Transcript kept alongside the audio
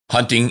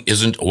Hunting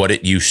isn't what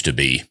it used to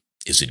be.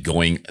 Is it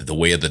going the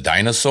way of the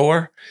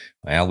dinosaur?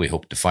 Well, we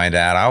hope to find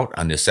that out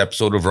on this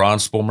episode of Ron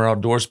Spomer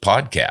Outdoors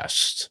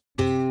Podcast.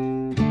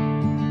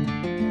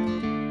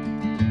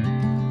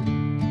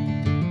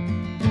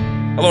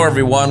 Hello,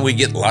 everyone. We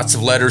get lots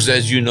of letters,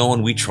 as you know,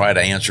 and we try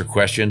to answer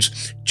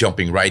questions,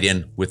 jumping right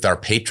in with our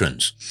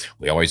patrons.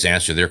 We always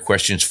answer their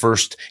questions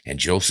first, and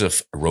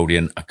Joseph wrote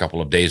in a couple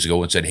of days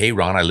ago and said, "Hey,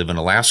 Ron, I live in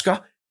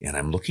Alaska, and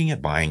I'm looking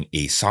at buying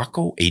a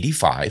Sako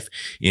 85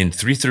 in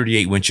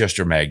 .338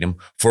 Winchester Magnum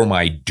for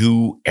my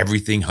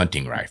do-everything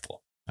hunting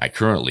rifle. I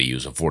currently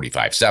use a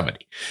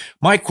 45-70.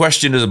 My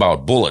question is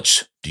about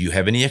bullets. Do you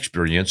have any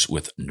experience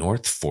with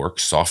North Fork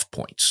soft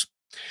points?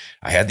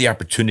 I had the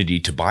opportunity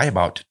to buy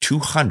about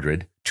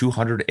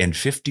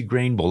 250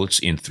 grain bullets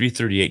in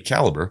 .338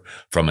 caliber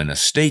from an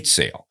estate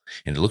sale,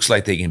 and it looks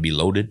like they can be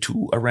loaded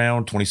to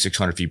around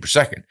 2,600 feet per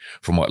second.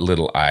 From what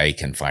little I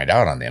can find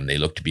out on them, they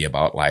look to be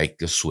about like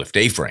a Swift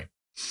A-frame.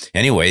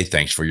 Anyway,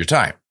 thanks for your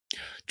time."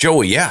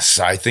 Joey, yes,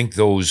 I think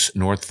those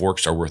North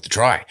Forks are worth a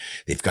try.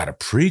 They've got a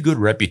pretty good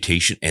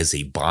reputation as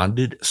a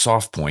bonded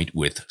soft point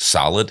with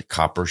solid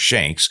copper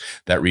shanks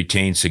that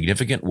retain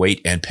significant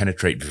weight and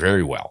penetrate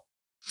very well.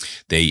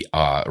 They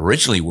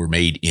originally were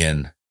made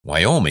in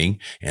Wyoming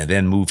and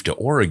then moved to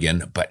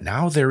Oregon, but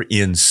now they're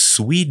in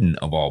Sweden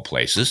of all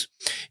places.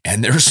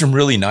 And there's some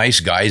really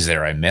nice guys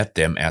there. I met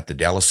them at the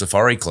Dallas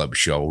Safari Club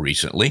show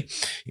recently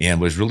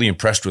and was really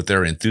impressed with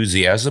their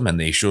enthusiasm. And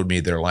they showed me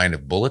their line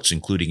of bullets,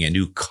 including a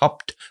new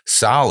cupped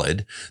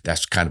solid.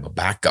 That's kind of a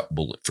backup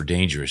bullet for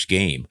dangerous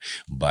game.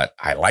 But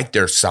I like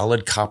their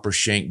solid copper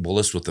shank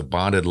bullets with the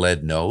bonded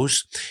lead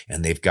nose.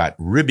 And they've got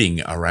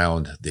ribbing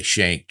around the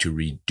shank to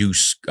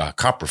reduce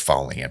copper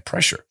fouling and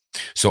pressure.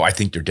 So I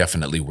think they're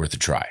definitely worth a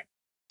try.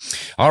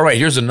 All right,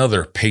 here's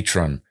another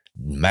patron,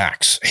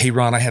 Max. "Hey,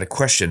 Ron, I had a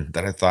question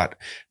that I thought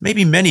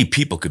maybe many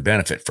people could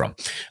benefit from.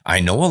 I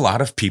know a lot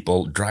of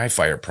people dry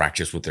fire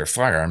practice with their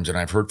firearms, and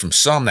I've heard from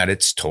some that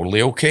it's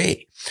totally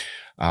okay.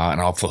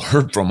 And I've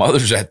heard from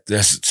others that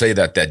say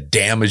that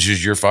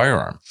damages your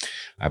firearm.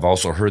 I've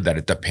also heard that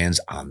it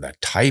depends on the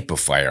type of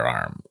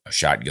firearm, a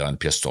shotgun,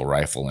 pistol,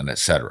 rifle, and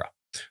etc.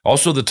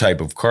 Also the type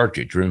of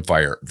cartridge,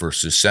 rimfire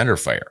versus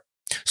centerfire.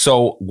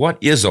 So what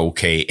is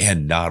okay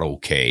and not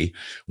okay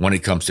when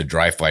it comes to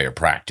dry fire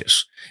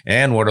practice?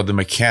 And what are the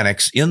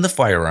mechanics in the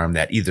firearm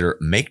that either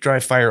make dry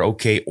fire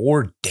okay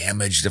or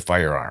damage the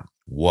firearm?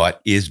 What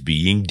is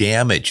being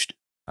damaged?"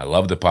 I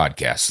love the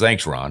podcast.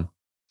 Thanks, Ron.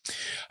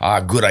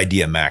 Good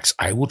idea, Max.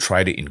 I will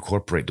try to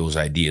incorporate those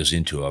ideas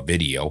into a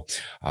video.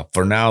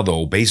 For now,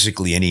 though,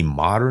 basically any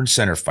modern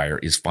centerfire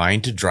is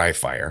fine to dry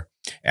fire,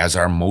 as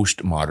are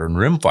most modern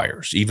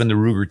rimfires. Even the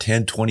Ruger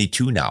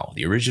 1022 now.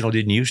 The original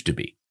didn't used to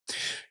be.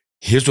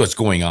 Here's what's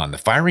going on. The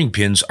firing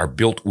pins are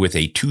built with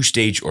a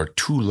two-stage or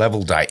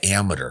two-level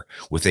diameter,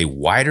 with a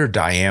wider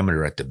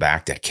diameter at the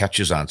back that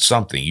catches on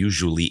something,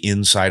 usually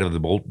inside of the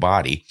bolt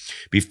body,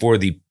 before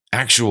the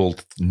actual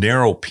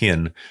narrow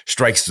pin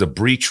strikes the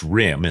breech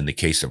rim in the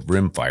case of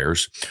rim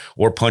fires,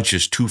 or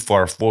punches too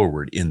far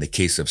forward in the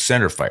case of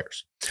center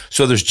fires.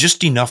 So there's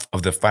just enough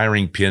of the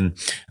firing pin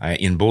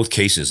in both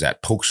cases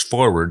that pokes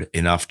forward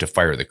enough to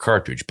fire the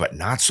cartridge, but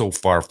not so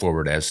far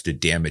forward as to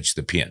damage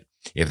the pin,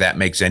 if that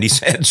makes any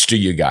sense to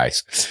you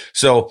guys.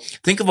 So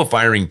think of a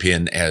firing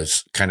pin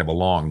as kind of a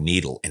long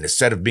needle, and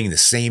instead of being the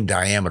same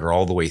diameter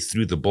all the way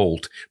through the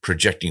bolt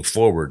projecting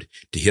forward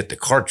to hit the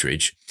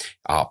cartridge,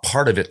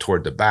 part of it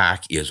toward the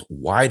back is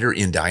wider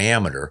in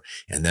diameter,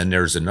 and then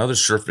there's another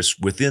surface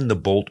within the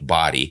bolt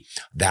body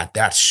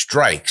that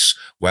strikes,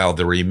 while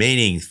the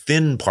remaining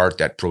thin part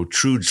that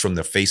protrudes from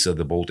the face of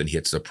the bolt and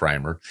hits the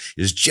primer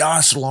is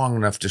just long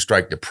enough to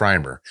strike the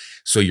primer.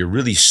 So you're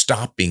really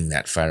stopping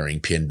that firing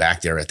pin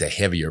back there at the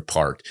heavier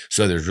part,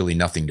 so there's really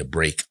nothing to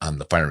break on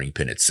the firing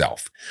pin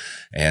itself.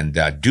 And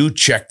do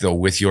check, though,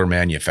 with your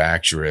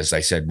manufacturer. As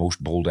I said,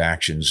 most bolt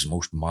actions,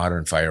 most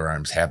modern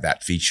firearms have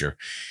that feature,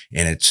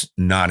 and it's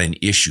not an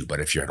issue. But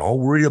if you're at all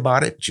worried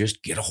about it,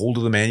 just get a hold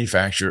of the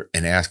manufacturer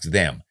and ask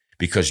them,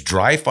 because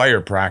dry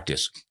fire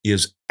practice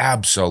is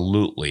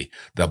absolutely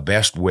the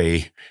best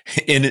way,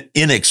 an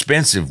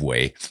inexpensive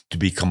way, to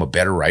become a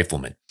better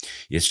rifleman.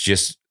 It's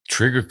just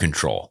trigger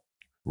control,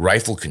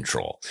 rifle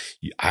control.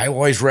 I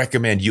always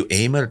recommend you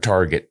aim at a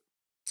target,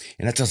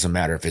 and it doesn't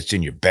matter if it's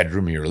in your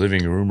bedroom, your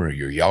living room, or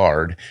your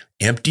yard.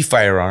 Empty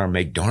firearm,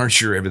 make darn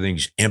sure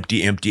everything's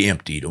empty, empty,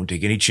 empty. Don't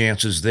take any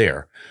chances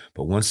there.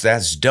 But once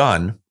that's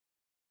done,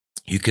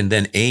 you can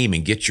then aim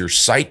and get your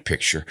sight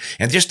picture.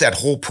 And just that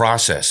whole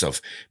process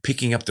of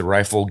picking up the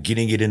rifle,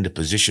 getting it into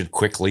position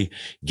quickly,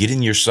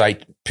 getting your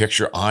sight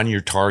picture on your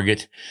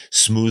target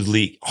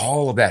smoothly,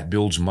 all of that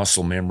builds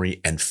muscle memory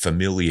and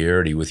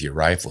familiarity with your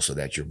rifle so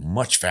that you're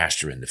much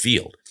faster in the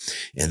field.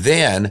 And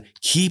then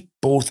keep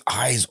both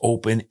eyes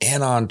open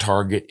and on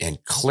target and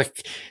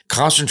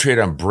concentrate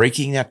on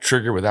breaking that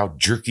trigger without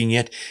jerking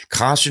it.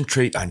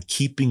 Concentrate on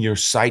keeping your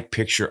sight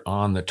picture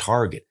on the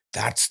target.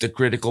 That's the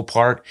critical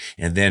part.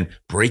 And then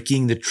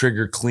breaking the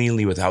trigger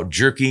cleanly without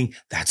jerking,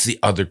 that's the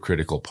other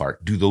critical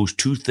part. Do those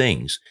two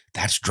things.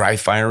 That's dry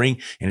firing.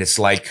 And it's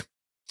like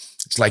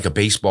It's like a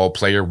baseball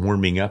player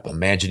warming up,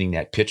 imagining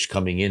that pitch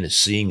coming in and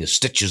seeing the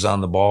stitches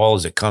on the ball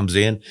as it comes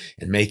in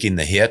and making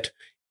the hit.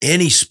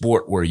 Any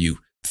sport where you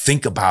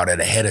think about it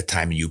ahead of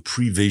time and you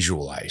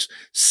pre-visualize,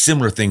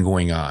 similar thing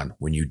going on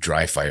when you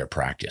dry fire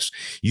practice.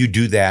 You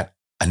do that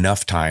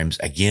enough times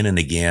again and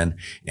again.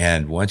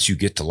 And once you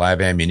get to live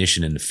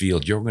ammunition in the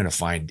field, you're going to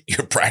find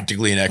you're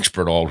practically an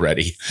expert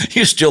already.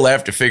 You still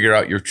have to figure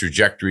out your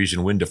trajectories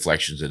and wind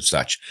deflections and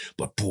such.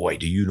 But boy,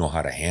 do you know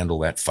how to handle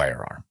that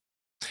firearm.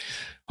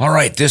 All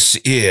right. This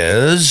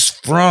is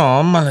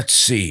from, let's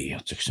see.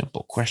 It's a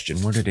simple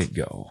question. Where did it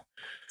go?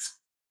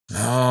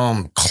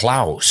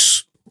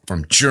 Klaus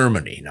from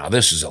Germany. Now,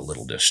 this is a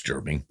little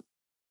disturbing.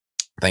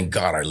 Thank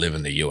God I live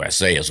in the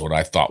USA is what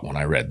I thought when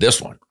I read this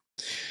one.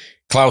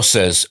 Klaus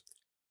says,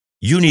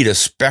 you need a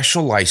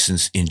special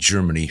license in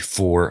Germany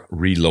for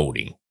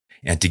reloading.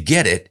 And to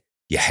get it,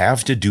 you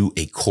have to do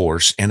a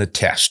course and a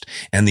test.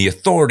 And the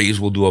authorities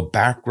will do a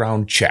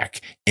background check.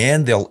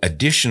 And they'll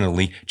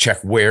additionally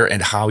check where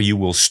and how you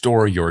will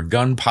store your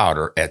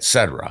gunpowder,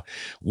 etc.,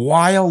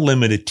 while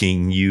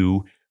limiting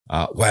you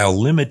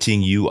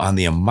on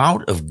the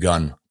amount of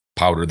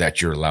gunpowder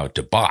that you're allowed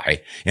to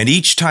buy. And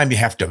each time you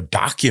have to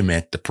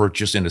document the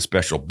purchase in a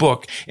special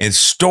book and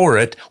store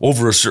it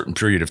over a certain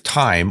period of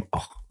time.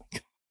 Oh, my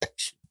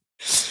gosh.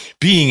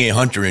 Being a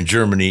hunter in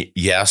Germany,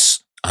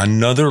 yes,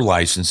 another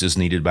license is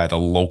needed by the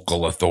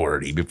local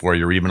authority before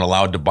you're even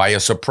allowed to buy a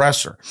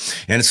suppressor.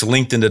 And it's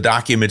linked in the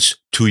documents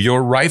to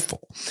your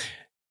rifle.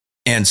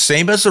 And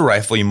same as the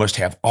rifle, you must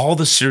have all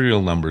the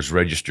serial numbers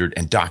registered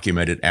and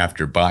documented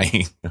after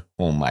buying.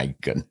 Oh, my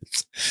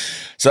goodness.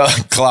 So,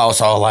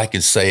 Klaus, all I can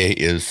say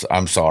is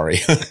I'm sorry.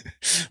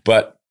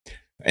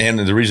 And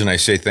the reason I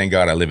say thank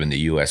God I live in the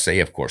USA,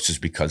 of course, is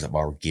because of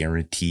our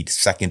guaranteed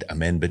Second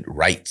Amendment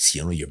rights.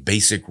 You know, your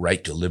basic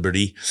right to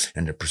liberty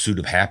and the pursuit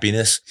of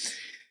happiness.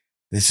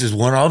 This is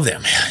one of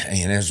them.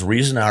 And as the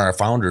reason our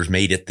founders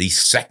made it the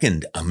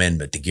Second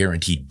Amendment, the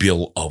guaranteed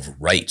Bill of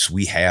Rights.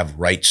 We have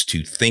rights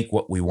to think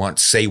what we want,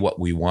 say what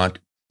we want,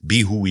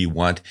 be who we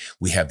want.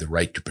 We have the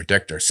right to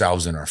protect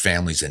ourselves and our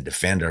families and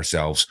defend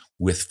ourselves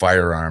with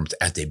firearms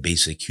as a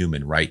basic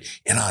human right,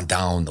 and on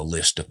down the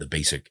list of the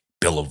basic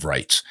Bill of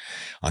Rights.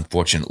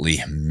 Unfortunately,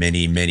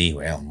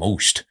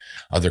 most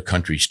other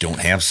countries don't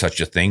have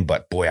such a thing,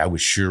 but boy, I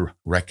would sure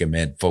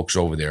recommend folks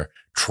over there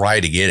try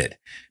to get it,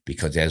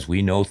 because as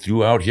we know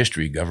throughout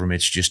history,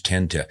 governments just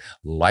tend to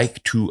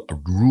like to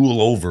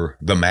rule over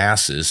the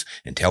masses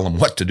and tell them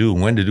what to do,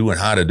 when to do, and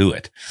how to do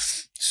it.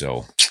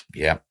 So,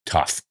 yeah,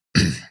 tough.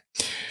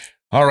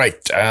 All right,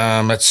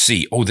 let's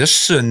see. Oh,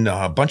 this is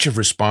a bunch of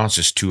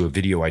responses to a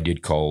video I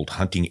did called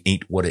Hunting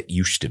Ain't What It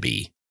Used to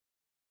Be.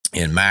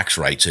 And Max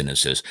writes in and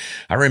says,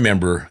 I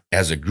remember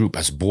as a group,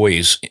 as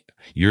boys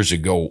years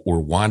ago, we're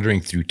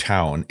wandering through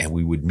town and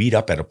we would meet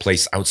up at a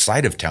place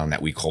outside of town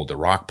that we called the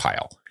Rock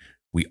Pile.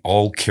 We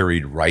all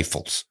carried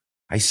rifles.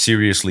 I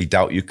seriously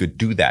doubt you could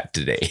do that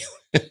today.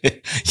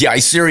 Yeah, I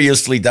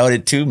seriously doubt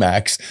it too,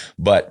 Max.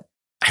 But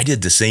I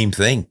did the same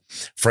thing.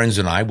 Friends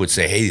and I would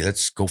say, hey,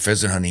 let's go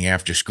pheasant hunting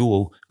after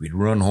school. We'd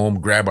run home,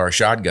 grab our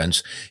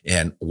shotguns,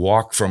 and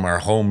walk from our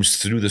homes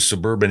through the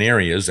suburban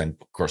areas. And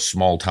of course,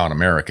 small town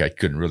America, I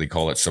couldn't really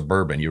call it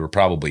suburban. You were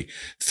probably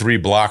 3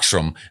 blocks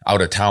from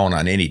out of town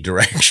on any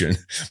direction.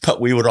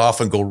 But we would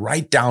often go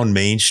right down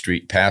Main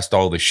Street, past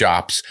all the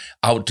shops,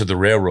 out to the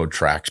railroad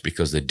tracks,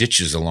 because the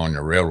ditches along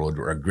the railroad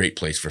were a great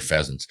place for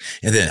pheasants,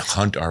 and then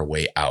hunt our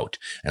way out.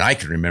 And I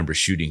can remember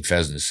shooting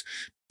pheasants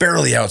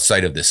barely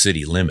outside of the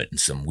city limit and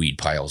some weed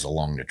piles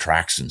along the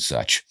tracks and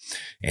such.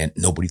 And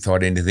nobody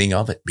thought anything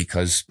of it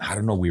because, I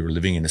don't know, we were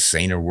living in a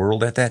saner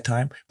world at that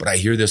time. But I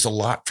hear this a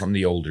lot from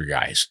the older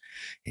guys.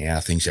 Yeah,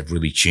 things have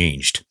really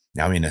changed.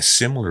 Now, in a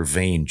similar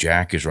vein,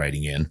 Jack is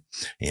writing in,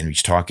 and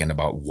he's talking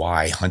about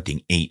why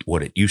hunting ain't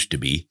what it used to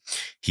be.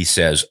 He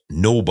says,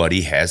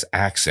 nobody has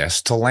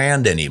access to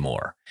land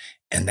anymore.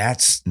 And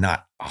that's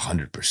not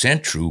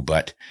 100% true,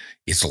 but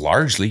it's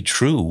largely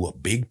true. A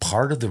big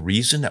part of the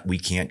reason that we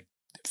can't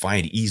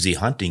find easy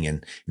hunting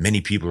and many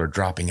people are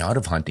dropping out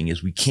of hunting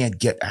is we can't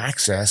get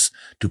access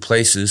to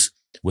places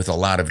with a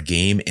lot of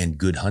game and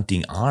good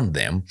hunting on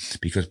them,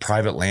 because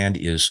private land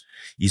is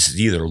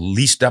either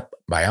leased up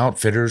by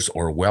outfitters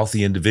or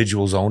wealthy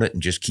individuals own it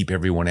and just keep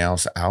everyone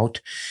else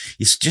out.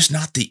 It's just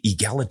not the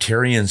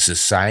egalitarian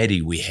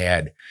society we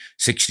had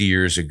 60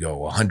 years ago,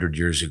 100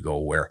 years ago,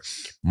 where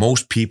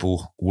most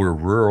people were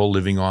rural,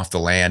 living off the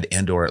land,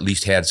 and or at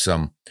least had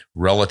some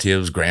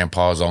relatives,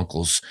 grandpas,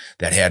 uncles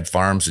that had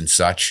farms and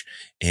such.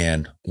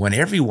 And when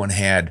everyone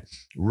had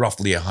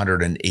roughly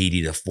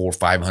 180 to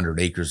 500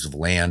 acres of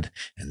land,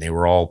 and they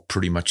were all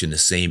pretty much in the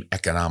same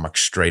economic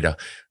strata,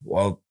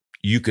 well,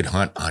 you could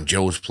hunt on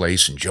Joe's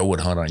place and Joe would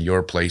hunt on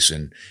your place,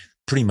 and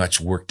pretty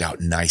much worked out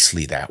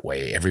nicely that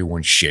way.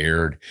 Everyone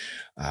shared.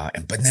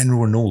 But then there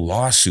were no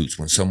lawsuits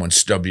when someone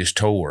stubbed his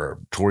toe or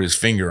tore his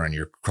finger on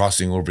your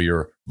crossing over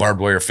your barbed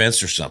wire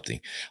fence or something.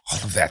 All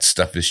of that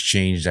stuff has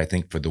changed, I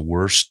think, for the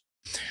worst.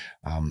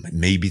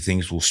 Maybe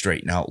things will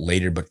straighten out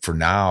later, but for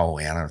now,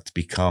 man, it's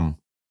become,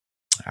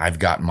 I've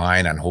got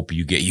mine, I hope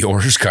you get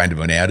yours kind of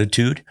an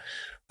attitude.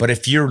 But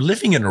if you're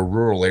living in a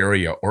rural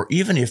area, or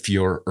even if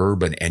you're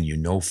urban and you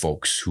know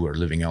folks who are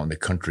living out in the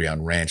country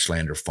on ranch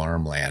land or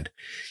farmland,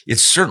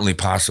 it's certainly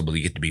possible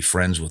to get to be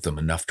friends with them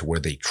enough to where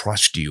they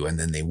trust you, and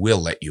then they will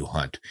let you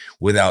hunt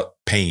without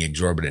paying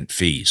exorbitant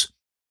fees.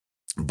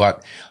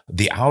 But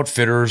the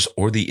outfitters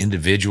or the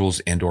individuals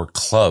and or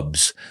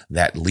clubs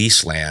that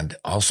lease land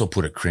also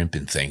put a crimp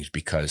in things,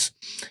 because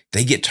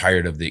they get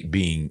tired of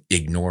being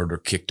ignored or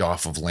kicked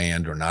off of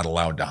land or not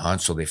allowed to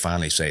hunt. So they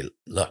finally say,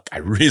 look, I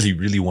really,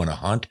 really want to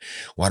hunt.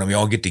 Why don't we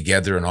all get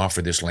together and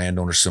offer this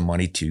landowner some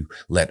money to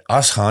let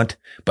us hunt,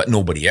 but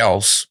nobody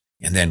else,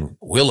 and then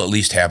we'll at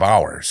least have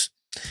ours.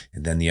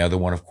 And then the other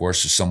one, of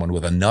course, is someone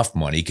with enough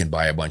money can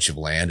buy a bunch of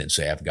land and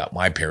say, I've got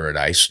my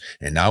paradise.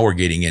 And now we're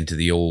getting into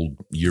the old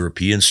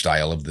European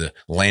style of the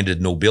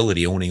landed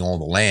nobility owning all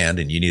the land,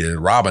 and you need a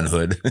Robin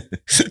Hood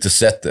to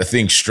set the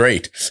thing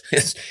straight.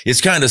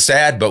 It's kind of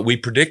sad, but we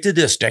predicted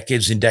this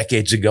decades and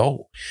decades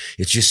ago.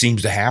 It just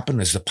seems to happen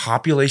as the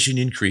population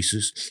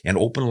increases and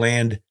open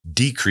land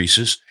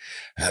decreases,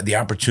 the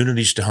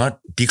opportunities to hunt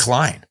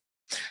decline.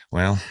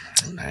 Well,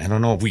 I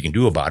don't know if we can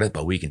do about it,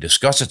 but we can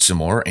discuss it some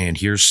more. And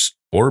here's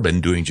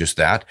Orban doing just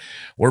that.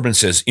 Orban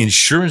says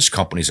insurance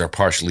companies are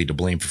partially to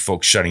blame for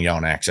folks shutting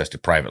down access to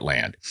private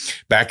land.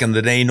 Back in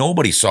the day,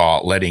 nobody saw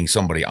letting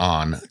somebody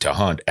on to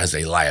hunt as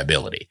a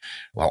liability.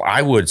 Well,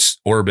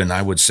 Orban,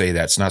 I would say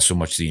that's not so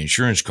much the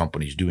insurance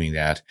companies doing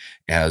that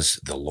as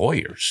the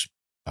lawyers,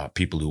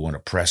 people who want to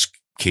press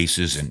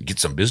cases and get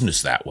some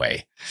business that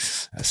way.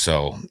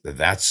 So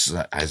that's,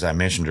 as I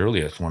mentioned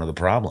earlier, it's one of the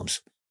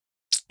problems.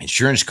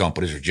 Insurance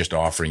companies are just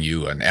offering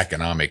you an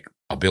economic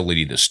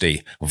ability to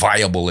stay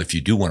viable. If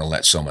you do want to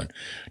let someone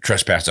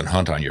trespass and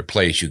hunt on your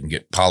place, you can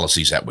get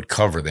policies that would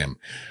cover them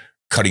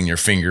cutting their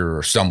finger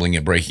or stumbling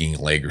and breaking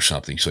a leg or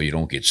something, so you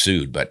don't get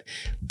sued. But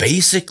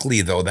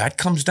basically, though, that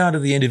comes down to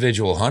the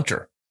individual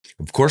hunter.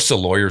 Of course, the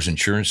lawyers,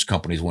 insurance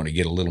companies want to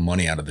get a little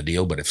money out of the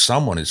deal, but if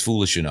someone is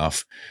foolish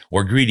enough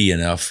or greedy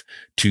enough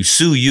to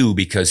sue you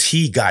because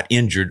he got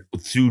injured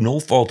through no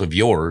fault of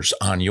yours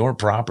on your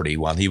property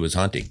while he was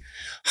hunting,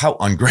 how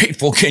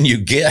ungrateful can you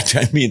get?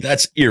 I mean,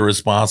 that's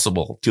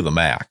irresponsible to the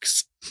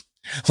max.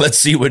 Let's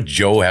see what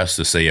Joe has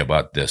to say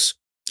about this.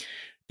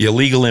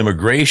 Illegal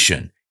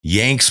immigration,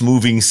 Yanks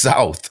moving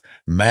south,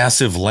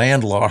 massive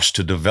land loss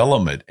to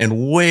development,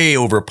 and way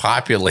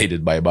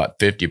overpopulated by about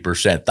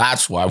 50%.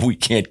 That's why we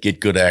can't get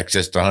good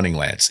access to hunting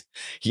lands.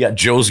 Yeah,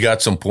 Joe's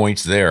got some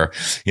points there.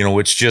 You know,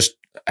 it's just,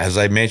 as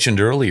I mentioned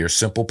earlier,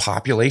 simple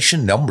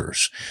population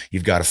numbers.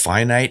 You've got a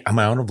finite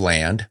amount of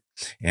land,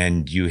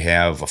 and you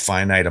have a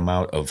finite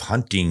amount of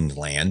hunting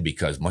land,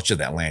 because much of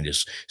that land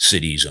is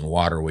cities and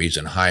waterways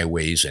and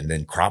highways and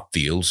then crop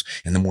fields.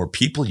 And the more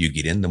people you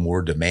get in, the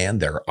more demand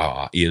there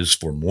is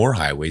for more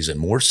highways and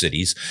more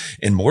cities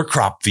and more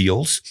crop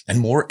fields and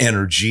more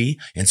energy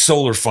and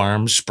solar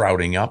farms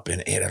sprouting up.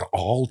 And it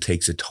all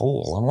takes a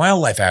toll on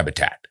wildlife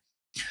habitat.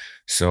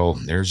 So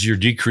there's your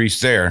decrease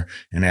there.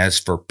 And as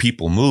for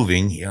people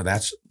moving, you know,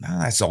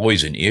 that's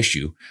always an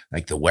issue.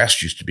 Like the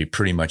West used to be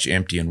pretty much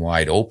empty and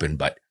wide open,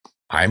 but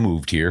I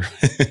moved here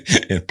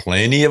and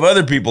plenty of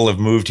other people have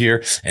moved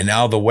here. And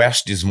now the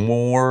West is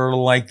more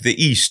like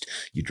the East.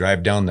 You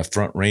drive down the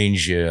Front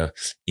Range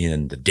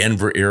in the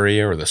Denver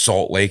area or the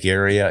Salt Lake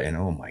area, and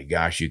oh my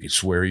gosh, you could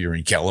swear you're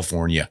in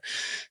California.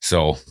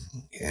 So,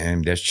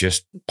 and that's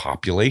just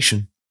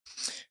population.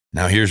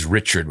 Now here's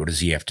Richard. What does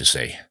he have to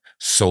say?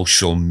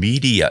 Social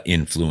media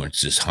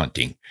influences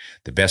hunting.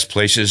 The best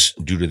places,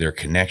 due to their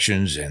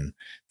connections and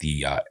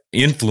the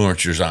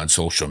influencers on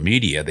social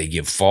media, they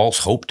give false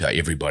hope to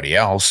everybody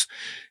else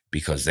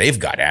because they've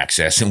got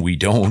access and we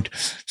don't.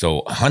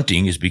 So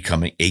hunting is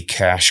becoming a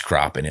cash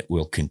crop, and it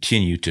will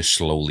continue to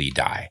slowly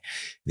die.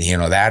 You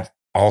know, that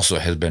also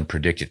has been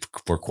predicted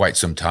for quite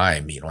some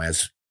time. You know,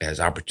 as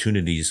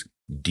opportunities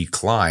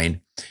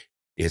decline,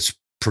 it's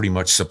pretty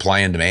much supply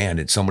and demand,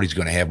 and somebody's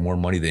going to have more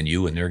money than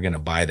you, and they're going to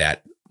buy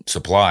that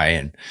supply,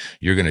 and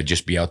you're going to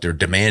just be out there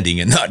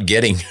demanding and not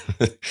getting.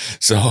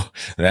 So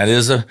that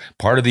is a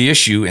part of the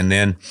issue. And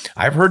then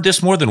I've heard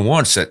this more than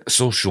once, that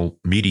social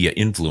media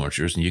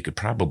influencers, and you could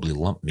probably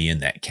lump me in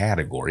that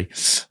category.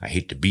 I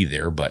hate to be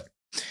there, but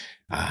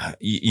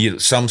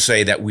some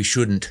say that we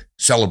shouldn't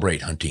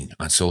celebrate hunting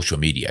on social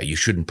media. You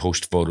shouldn't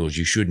post photos.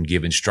 You shouldn't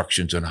give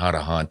instructions on how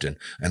to hunt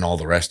and all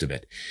the rest of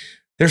it.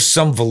 There's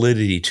some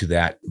validity to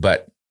that,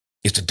 but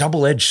it's a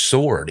double-edged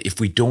sword.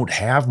 If we don't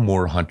have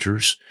more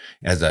hunters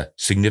as a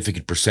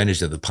significant percentage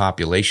of the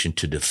population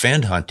to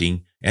defend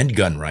hunting and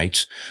gun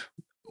rights,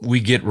 we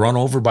get run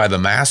over by the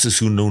masses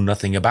who know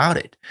nothing about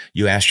it.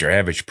 You ask your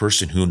average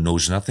person who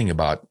knows nothing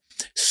about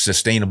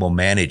sustainable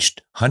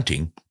managed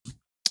hunting,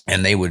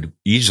 and they would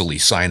easily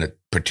sign a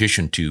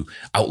petition to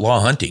outlaw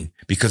hunting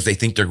because they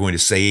think they're going to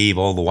save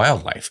all the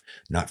wildlife,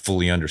 not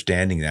fully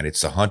understanding that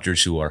it's the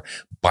hunters who are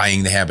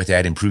buying the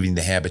habitat, improving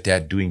the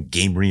habitat, doing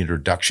game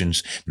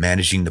reintroductions,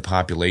 managing the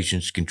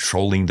populations,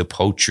 controlling the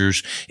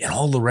poachers, and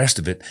all the rest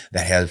of it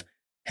that have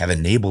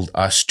enabled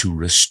us to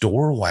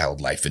restore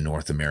wildlife in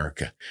North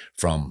America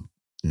from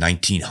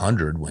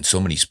 1900 when so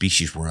many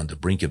species were on the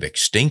brink of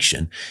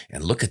extinction,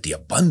 and look at the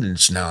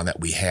abundance now that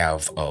we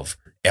have of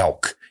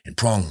elk and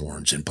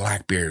pronghorns and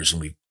black bears,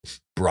 and we've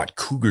brought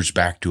cougars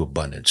back to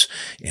abundance,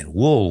 and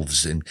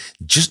wolves, and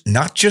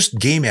not just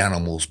game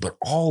animals, but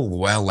all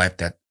wildlife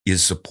that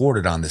is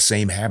supported on the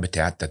same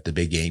habitat that the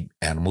big game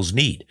animals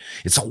need.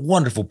 It's a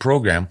wonderful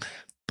program,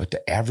 but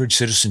the average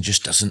citizen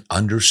just doesn't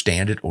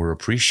understand it or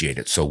appreciate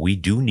it. So we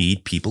do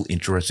need people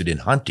interested in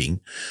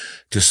hunting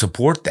to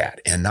support that,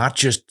 and not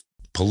just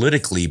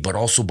politically, but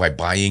also by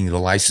buying the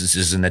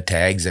licenses and the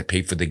tags that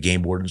pay for the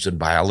game wardens and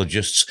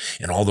biologists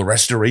and all the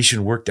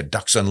restoration work that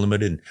Ducks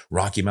Unlimited and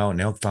Rocky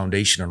Mountain Elk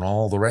Foundation and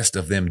all the rest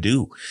of them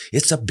do.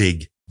 It's a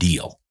big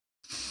deal.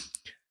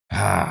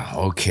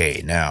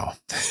 Okay. Now,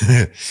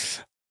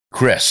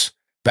 Chris,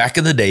 back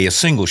in the day, a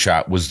single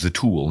shot was the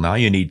tool. Now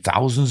you need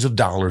thousands of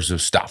dollars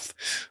of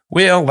stuff.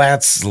 Well,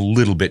 that's a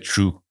little bit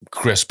true,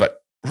 Chris, but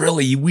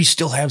really, we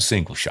still have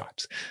single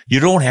shots.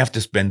 You don't have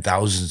to spend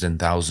thousands and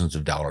thousands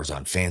of dollars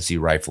on fancy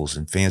rifles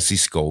and fancy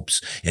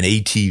scopes and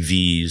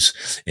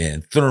ATVs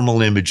and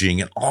thermal imaging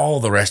and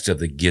all the rest of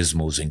the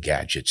gizmos and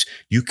gadgets.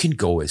 You can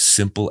go as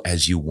simple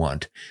as you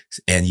want,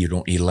 and you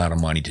don't need a lot of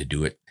money to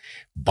do it.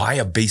 Buy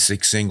a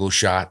basic single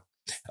shot,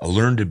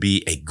 learn to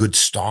be a good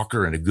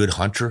stalker and a good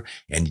hunter,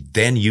 and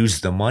then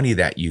use the money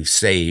that you've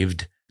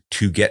saved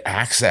to get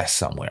access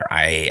somewhere.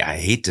 I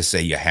hate to say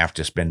you have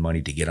to spend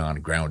money to get on the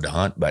ground to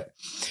hunt, but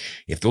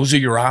if those are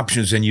your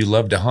options and you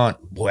love to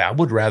hunt, boy, I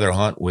would rather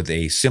hunt with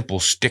a simple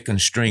stick and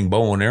string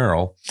bow and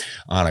arrow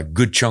on a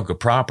good chunk of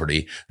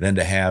property than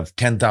to have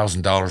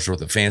 $10,000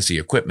 worth of fancy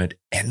equipment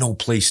and no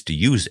place to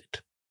use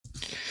it.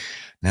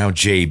 Now,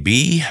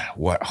 JB,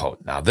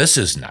 now this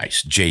is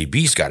nice.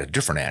 JB's got a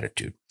different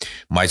attitude.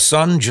 My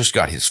son just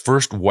got his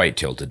first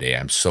whitetail today.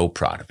 I'm so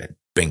proud of it.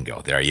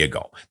 Bingo. There you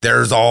go.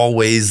 There's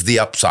always the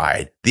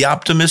upside, the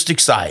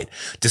optimistic side.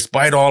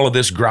 Despite all of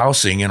this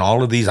grousing and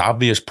all of these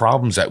obvious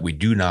problems that we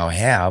do now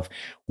have,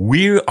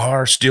 we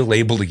are still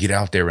able to get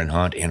out there and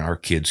hunt, and our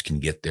kids can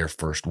get their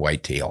first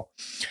whitetail.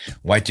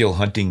 Whitetail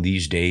hunting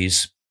these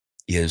days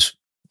is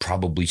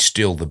probably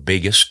still the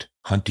biggest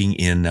hunting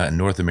in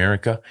North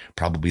America,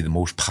 probably the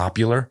most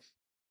popular.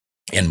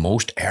 And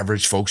most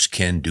average folks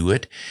can do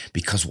it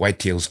because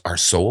whitetails are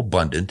so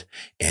abundant,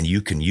 and you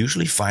can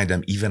usually find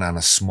them even on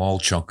a small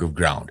chunk of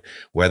ground,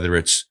 whether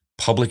it's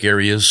public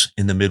areas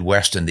in the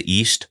Midwest and the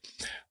East,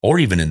 or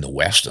even in the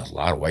West, a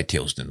lot of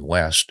whitetails in the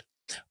West,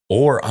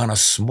 or on a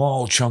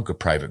small chunk of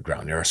private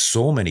ground. There are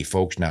so many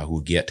folks now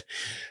who get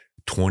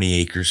 20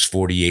 acres,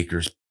 40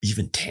 acres,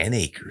 even 10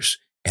 acres,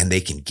 and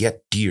they can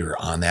get deer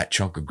on that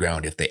chunk of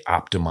ground if they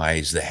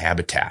optimize the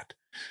habitat.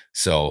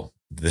 So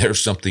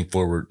there's something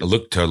to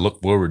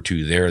look forward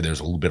to there. There's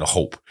a little bit of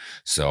hope.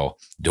 So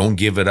don't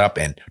give it up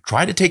and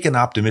try to take an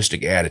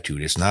optimistic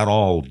attitude. It's not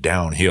all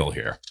downhill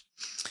here.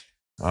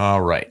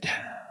 All right.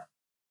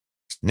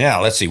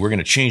 Now, let's see. We're going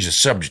to change the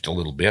subject a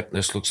little bit.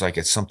 This looks like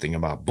it's something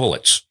about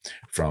bullets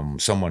from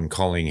someone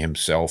calling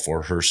himself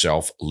or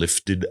herself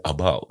Lifted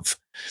Above.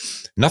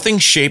 Nothing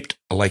shaped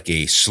like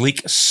a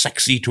sleek,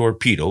 sexy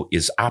torpedo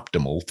is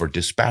optimal for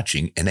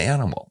dispatching an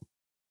animal.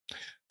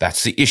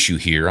 That's the issue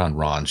here on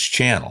Ron's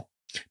channel.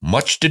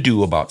 Much to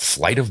do about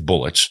flight of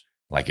bullets,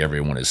 like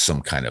everyone is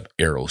some kind of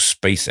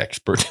aerospace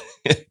expert,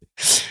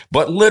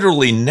 but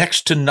literally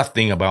next to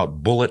nothing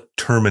about bullet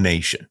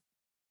termination.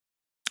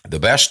 The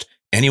best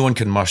anyone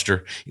can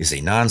muster is a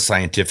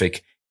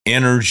non-scientific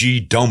energy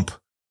dump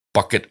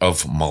bucket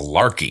of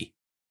malarkey.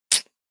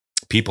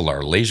 People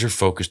are laser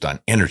focused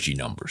on energy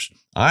numbers.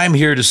 I'm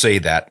here to say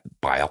that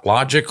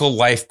biological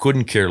life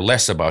couldn't care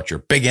less about your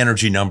big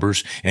energy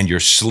numbers and your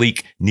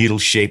sleek,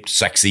 needle-shaped,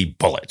 sexy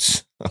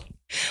bullets.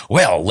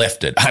 Well,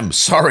 Lifted, I'm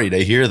sorry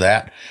to hear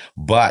that,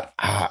 but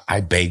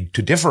I beg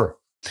to differ,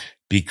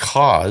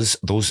 because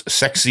those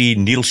sexy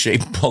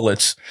needle-shaped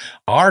bullets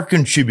are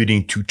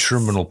contributing to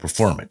terminal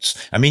performance.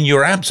 I mean,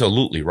 you're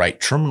absolutely right.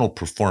 Terminal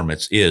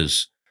performance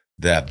is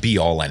the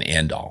be-all and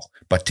end-all.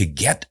 But to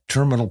get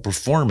terminal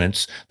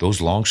performance, those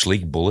long,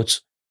 sleek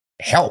bullets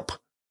help.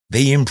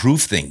 They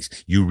improve things.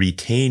 You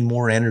retain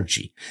more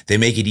energy. They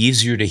make it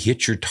easier to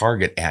hit your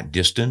target at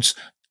distance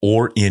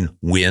or in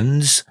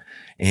winds.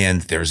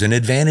 And there's an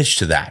advantage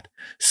to that.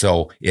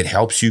 So it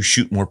helps you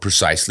shoot more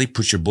precisely,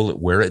 put your bullet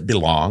where it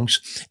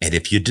belongs. And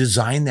if you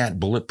design that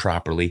bullet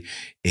properly,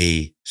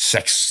 a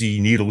sexy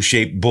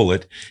needle-shaped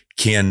bullet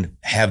can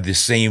have the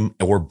same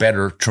or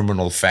better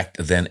terminal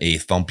effect than a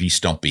thumpy,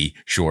 stumpy,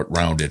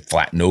 short-rounded,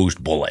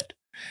 flat-nosed bullet.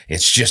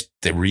 It's just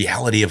the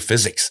reality of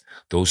physics.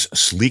 Those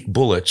sleek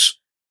bullets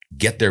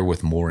get there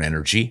with more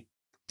energy,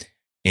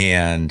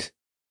 and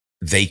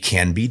they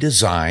can be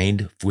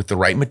designed with the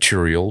right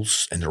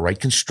materials and the right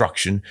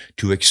construction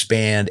to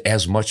expand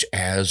as much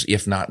as,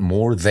 if not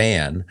more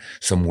than,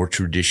 some more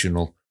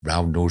traditional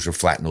round-nosed or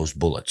flat-nosed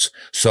bullets.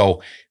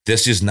 So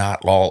this is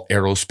not all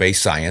aerospace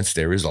science.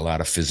 There is a lot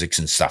of physics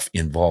and stuff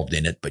involved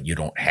in it, but you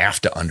don't have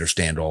to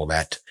understand all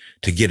that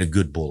to get a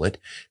good bullet.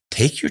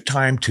 take your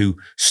time to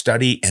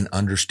study and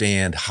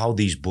understand how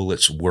these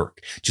bullets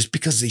work. Just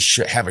because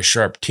they have a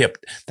sharp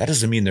tip, that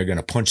doesn't mean they're going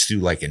to punch through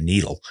like a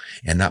needle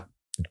and not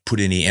put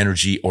any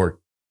energy or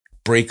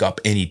break up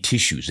any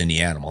tissues in the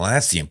animal. And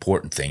that's the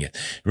important thing.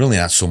 Really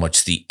not so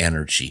much the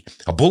energy.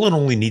 A bullet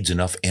only needs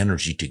enough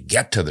energy to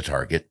get to the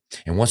target,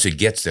 and once it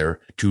gets there,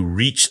 to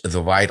reach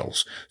the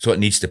vitals. So it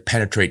needs to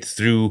penetrate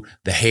through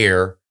the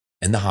hair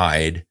and the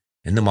hide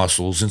and the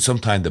muscles and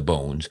sometimes the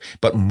bones,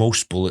 but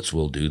most bullets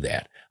will do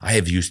that. I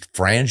have used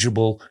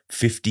frangible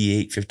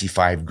 58,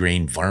 55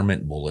 grain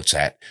varmint bullets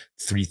at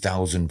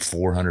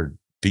 3,400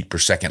 feet per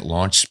second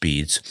launch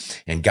speeds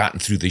and gotten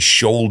through the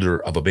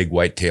shoulder of a big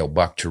whitetail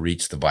buck to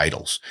reach the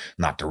vitals.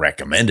 Not the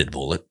recommended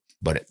bullet,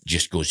 but it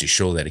just goes to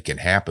show that it can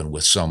happen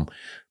with some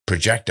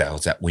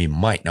projectiles that we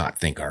might not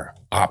think are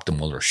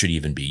optimal or should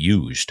even be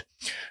used.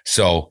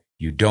 So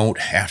you don't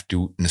have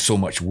to so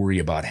much worry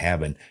about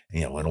having,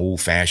 an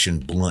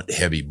old-fashioned blunt,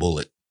 heavy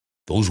bullet.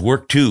 Those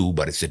work too,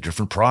 but it's a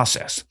different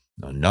process.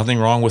 Nothing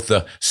wrong with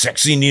the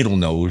sexy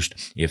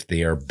needle-nosed if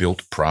they are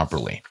built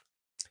properly.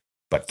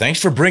 But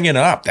thanks for bringing it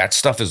up. That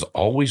stuff is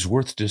always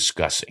worth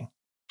discussing.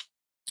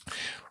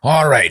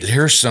 All right,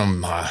 here's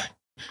some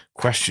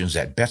questions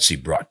that Betsy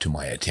brought to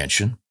my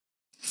attention.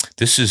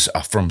 This is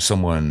from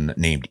someone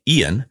named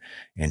Ian,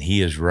 and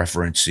he is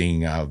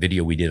referencing a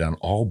video we did on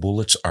All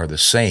Bullets Are the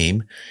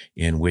Same,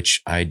 in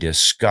which I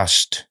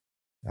discussed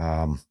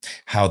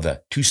how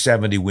the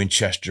 270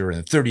 Winchester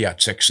and the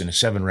 30-06 and a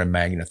 7-rem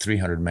mag and a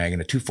 300 mag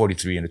and a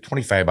 243 and a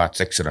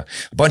 25-06 and a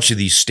bunch of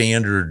these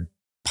standard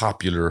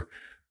popular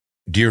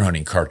deer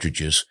hunting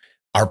cartridges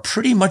are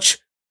pretty much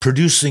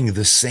producing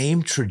the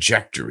same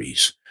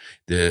trajectories,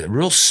 the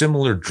real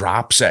similar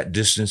drops at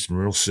distance and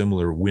real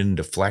similar wind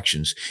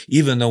deflections,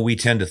 even though we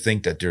tend to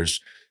think that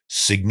there's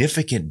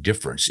significant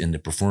difference in the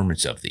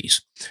performance of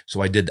these.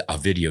 So I did a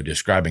video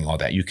describing all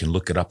that. You can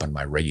look it up on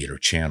my regular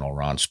channel,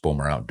 Ron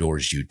Spomer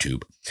Outdoors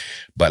YouTube.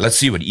 But let's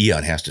see what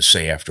Ian has to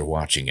say after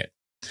watching it.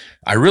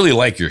 I really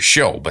like your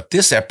show, but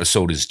this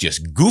episode is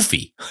just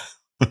goofy.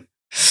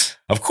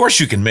 Of course,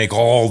 you can make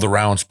all the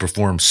rounds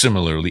perform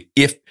similarly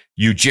if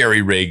you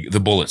jerry-rig the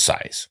bullet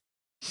size.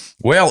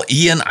 Well,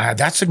 Ian,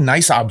 that's a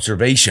nice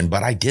observation,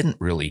 but I didn't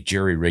really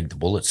jerry-rig the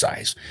bullet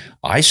size.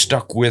 I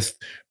stuck with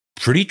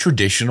pretty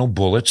traditional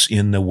bullets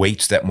in the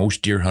weights that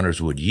most deer hunters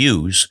would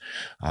use.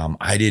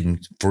 I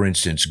didn't, for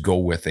instance, go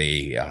with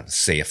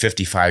say a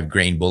 55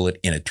 grain bullet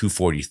in a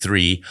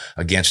 243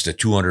 against a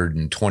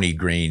 220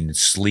 grain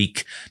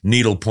sleek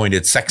needle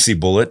pointed sexy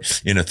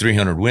bullet in a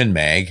 300 Win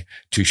Mag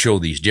to show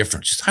these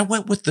differences. I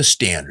went with the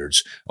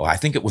standards. I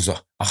think it was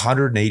a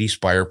 180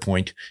 Spire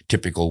Point,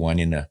 typical one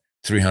in a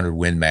 300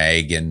 Win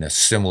Mag, and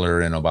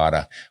similar in about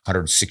a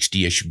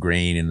 160-ish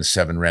grain in the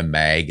 7-rem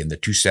mag, and the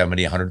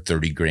 270,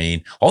 130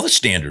 grain, all the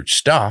standard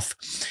stuff.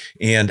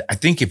 And I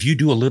think if you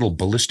do a little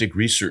ballistic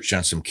research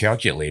on some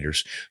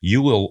calculators,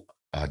 you will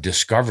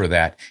discover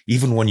that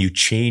even when you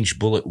change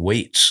bullet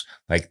weights,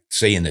 like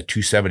say in the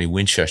 270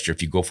 Winchester,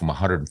 if you go from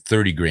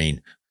 130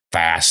 grain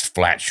fast,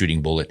 flat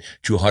shooting bullet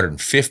to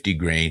 150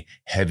 grain,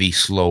 heavy,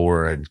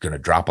 slower, and going to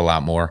drop a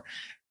lot more,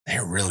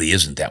 there really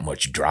isn't that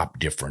much drop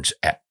difference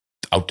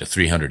out to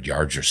 300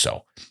 yards or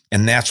so.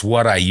 And that's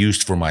what I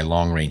used for my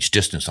long range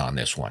distance on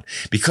this one,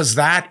 because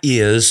that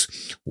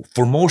is,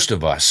 for most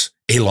of us,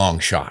 a long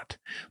shot.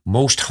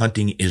 Most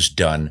hunting is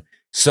done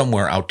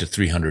somewhere out to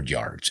 300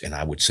 yards. And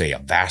I would say a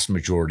vast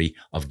majority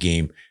of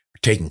game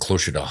taken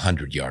closer to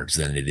 100 yards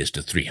than it is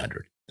to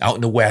 300. Out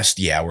in the West,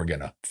 yeah, we're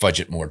going to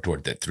fudge it more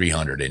toward that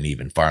 300 and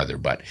even farther.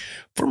 But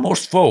for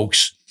most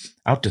folks,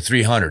 out to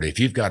 300, if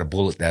you've got a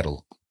bullet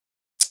that'll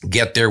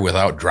get there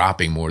without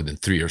dropping more than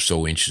 3 or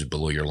so inches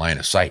below your line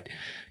of sight,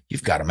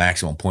 you've got a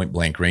maximum point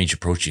blank range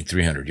approaching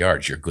 300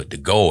 yards. You're good to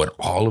go. And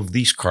all of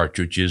these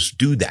cartridges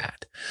do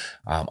that.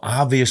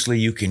 Obviously,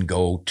 you can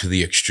go to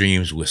the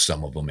extremes with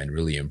some of them and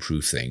really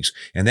improve things.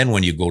 And then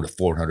when you go to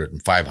 400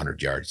 and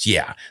 500 yards,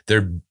 yeah,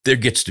 there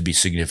gets to be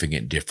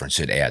significant difference.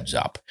 It adds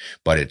up.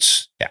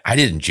 But I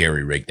didn't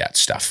jerry-rig that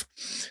stuff.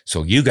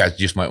 So you guys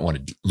just might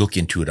want to look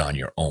into it on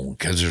your own,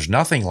 because there's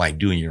nothing like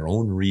doing your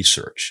own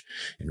research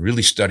and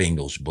really studying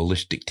those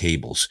ballistic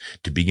tables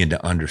to begin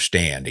to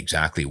understand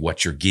exactly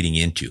what you're getting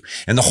into.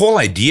 And the whole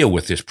idea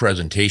with this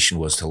presentation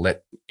was to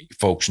let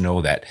folks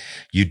know that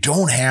you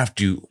don't have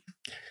to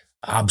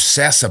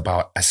obsess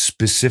about a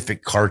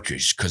specific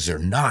cartridge, because they're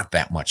not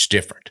that much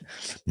different.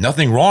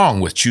 Nothing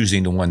wrong with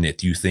choosing the one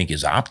that you think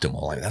is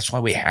optimal. And that's why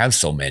we have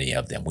so many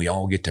of them. We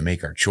all get to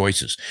make our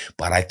choices.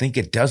 But I think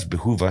it does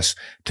behoove us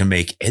to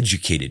make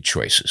educated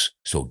choices.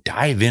 So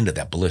dive into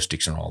that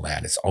ballistics and all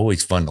that. It's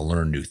always fun to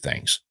learn new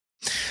things.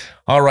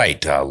 All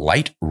right,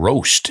 Light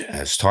Roast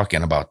is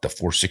talking about the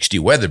 460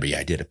 Weatherby.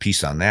 I did a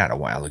piece on that a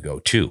while ago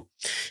too.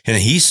 And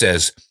he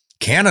says,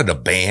 Canada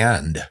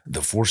banned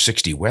the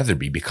 460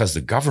 Weatherby because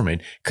the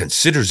government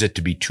considers it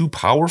to be too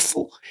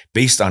powerful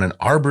based on an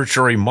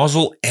arbitrary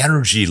muzzle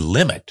energy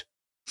limit.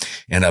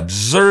 An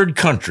absurd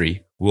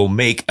country will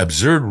make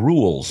absurd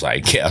rules, I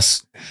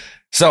guess.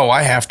 So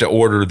I have to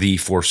order the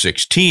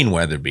 416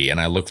 Weatherby, and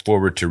I look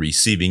forward to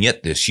receiving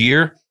it this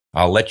year.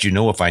 I'll let you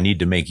know if I need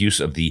to make use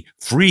of the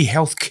free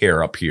health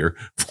care up here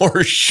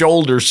for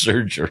shoulder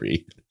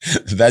surgery.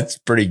 That's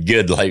pretty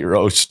good, light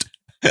roast.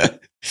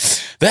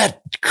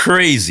 That's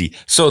crazy.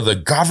 So the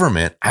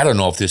government, I don't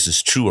know if this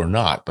is true or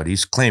not, but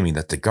he's claiming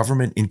that the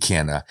government in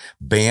Canada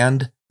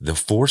banned the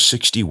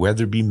 460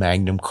 Weatherby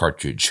Magnum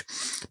cartridge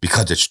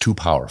because it's too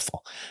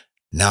powerful.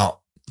 Now,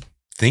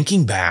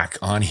 thinking back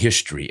on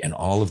history and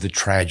all of the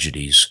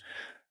tragedies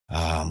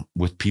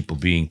with people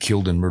being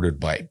killed and murdered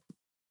by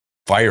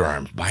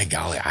firearms, by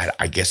golly,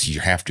 I guess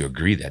you have to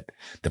agree that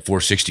the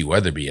 460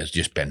 Weatherby has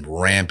just been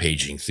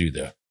rampaging through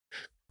the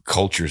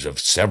cultures of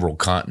several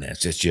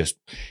continents. It's just,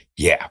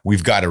 yeah,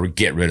 we've got to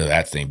get rid of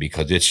that thing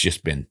because it's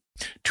just been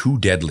too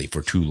deadly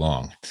for too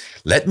long.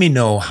 Let me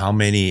know how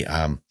many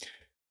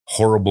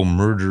horrible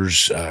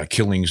murders,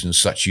 killings and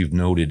such you've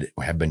noted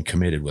have been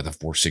committed with a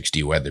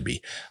 460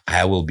 Weatherby.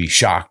 I will be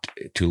shocked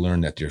to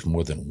learn that there's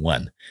more than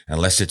one,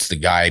 unless it's the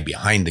guy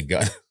behind the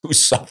gun who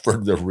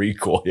suffered the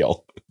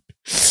recoil.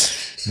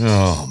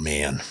 Oh,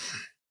 man.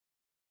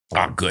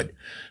 Ah, good.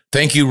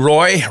 Thank you,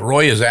 Roy.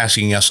 Roy is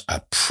asking us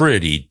a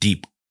pretty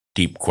deep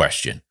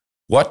question.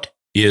 What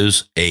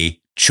is a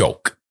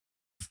choke?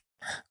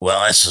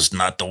 Well, this is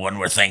not the one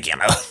we're thinking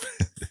of.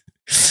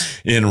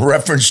 In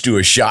reference to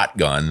a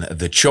shotgun,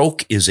 the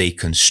choke is a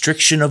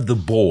constriction of the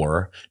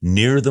bore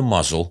near the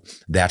muzzle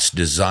that's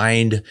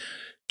designed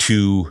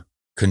to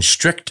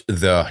constrict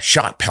the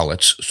shot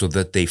pellets so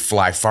that they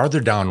fly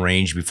farther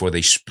downrange before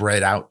they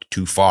spread out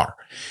too far.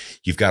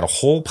 You've got a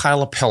whole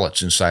pile of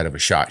pellets inside of a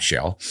shot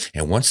shell,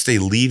 and once they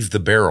leave the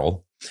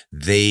barrel,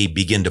 they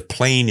begin to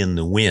plane in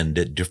the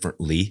wind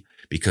differently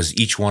because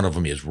each one of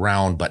them is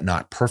round but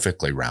not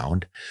perfectly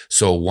round.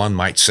 So one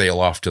might sail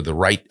off to the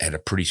right at a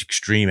pretty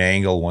extreme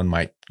angle. One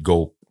might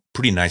go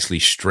pretty nicely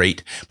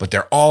straight, but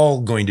they're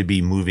all going to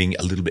be moving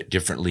a little bit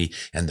differently.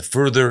 And the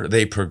further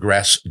they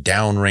progress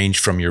downrange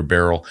from your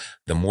barrel,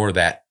 the more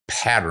that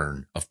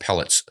pattern of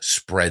pellets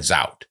spreads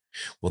out.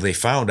 Well, they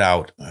found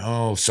out,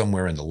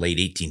 somewhere in the late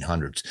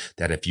 1800s,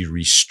 that if you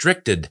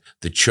restricted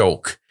the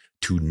choke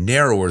to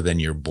narrower than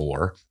your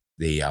bore,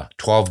 the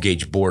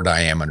 12-gauge bore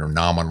diameter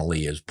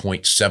nominally is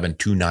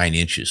 0.729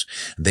 inches.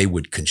 They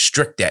would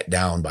constrict that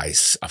down by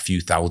a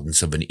few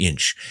thousandths of an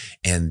inch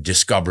and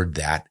discovered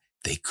that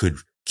they could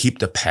keep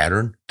the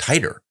pattern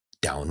tighter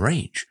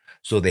downrange.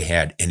 So they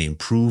had an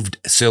improved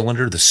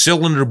cylinder. The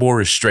cylinder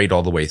bore is straight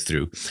all the way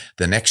through.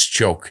 The next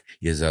choke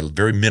is a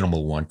very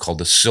minimal one called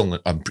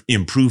the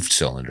improved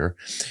cylinder.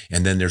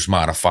 And then there's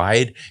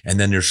modified, and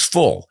then there's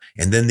full.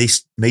 And then they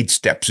made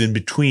steps in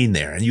between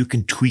there. And you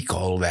can tweak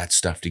all of that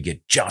stuff to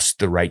get just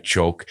the right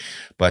choke.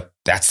 But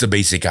that's the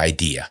basic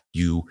idea.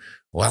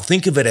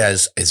 Think of it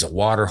as a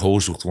water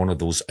hose with one of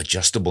those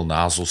adjustable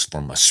nozzles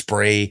from a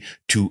spray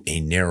to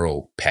a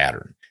narrow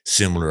pattern.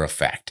 Similar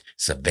effect.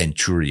 It's a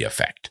Venturi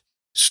effect.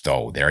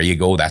 So there you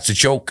go. That's a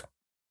choke.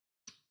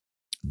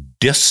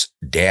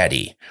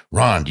 Daddy.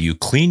 Ron, do you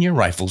clean your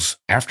rifles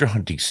after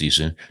hunting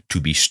season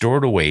to be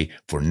stored away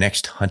for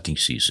next hunting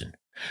season?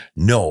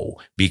 No,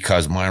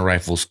 because my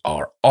rifles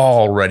are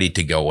all ready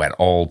to go at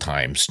all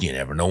times. You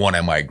never know when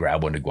I might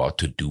grab one to go out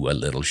to do a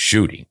little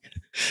shooting.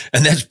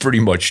 And that's pretty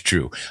much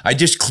true. I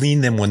just clean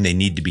them when they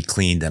need to be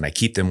cleaned, and I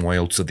keep them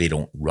oiled so they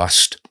don't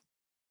rust.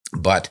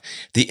 But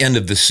the end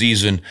of the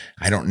season,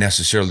 I don't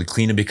necessarily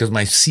clean them because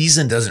my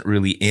season doesn't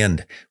really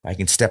end. I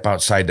can step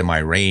outside to my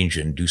range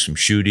and do some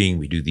shooting.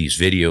 We do these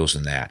videos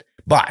and that.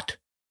 But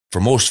for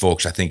most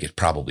folks, I think it's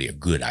probably a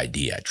good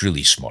idea. It's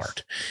really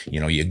smart.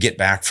 You get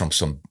back from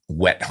some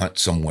wet hunt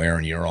somewhere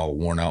and you're all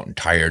worn out and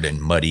tired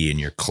and muddy and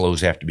your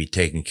clothes have to be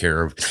taken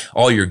care of,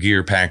 all your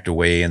gear packed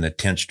away and the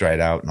tent's dried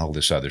out and all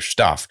this other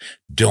stuff.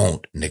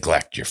 Don't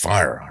neglect your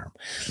firearm.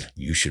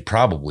 You should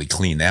probably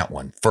clean that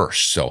one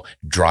first. So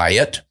dry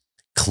it.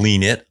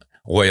 Clean it,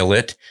 oil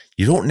it.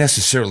 You don't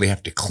necessarily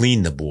have to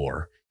clean the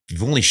bore. If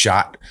you've only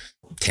shot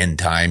 10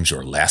 times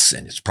or less,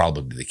 and it's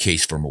probably the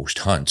case for most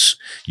hunts,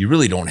 you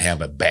really don't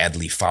have a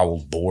badly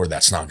fouled bore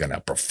that's not going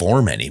to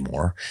perform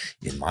anymore.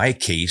 In my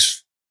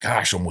case,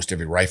 almost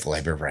every rifle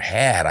I've ever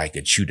had, I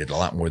could shoot it a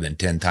lot more than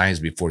 10 times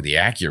before the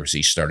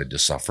accuracy started to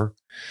suffer.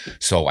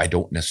 So I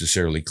don't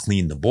necessarily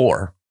clean the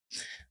bore.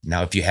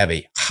 Now, if you have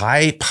a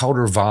high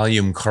powder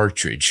volume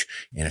cartridge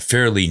and a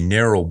fairly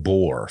narrow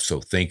bore, so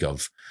think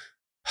of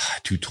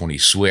 220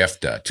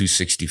 Swift,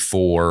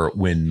 264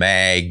 Win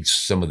Mags,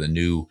 some of the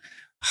new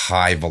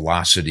high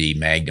velocity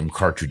Magnum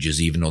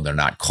cartridges, even though they're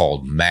not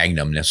called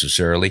Magnum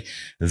necessarily,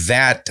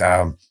 that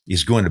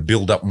is going to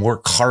build up more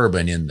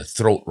carbon in the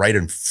throat right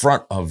in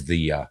front of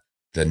the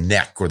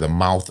neck or the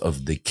mouth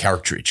of the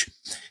cartridge.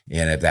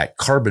 And if that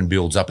carbon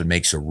builds up, it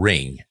makes a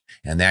ring,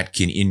 and that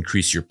can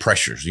increase your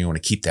pressure. So you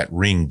want to keep that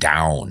ring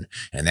down,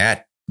 and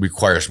that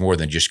requires more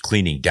than just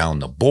cleaning down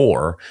the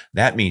bore.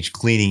 That means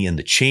cleaning in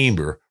the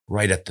chamber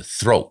right at the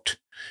throat.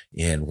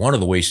 And one of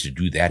the ways to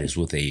do that is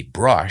with a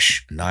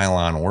brush,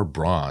 nylon or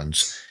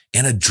bronze,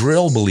 and a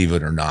drill, believe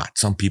it or not.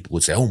 Some people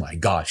would say, oh my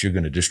gosh, you're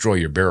going to destroy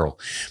your barrel.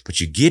 But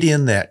you get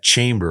in that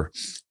chamber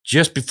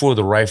just before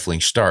the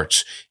rifling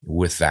starts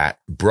with that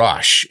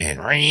brush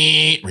and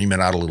ream it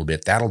out a little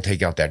bit. That'll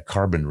take out that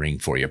carbon ring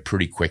for you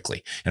pretty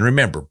quickly. And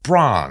remember,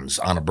 bronze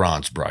on a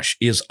bronze brush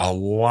is a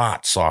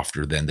lot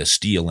softer than the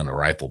steel in a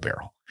rifle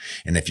barrel.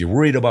 And if you're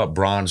worried about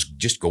bronze,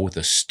 just go with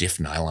a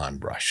stiff nylon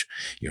brush.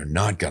 You're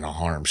not going to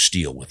harm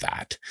steel with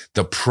that.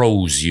 The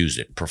pros use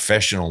it.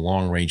 Professional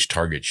long-range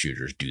target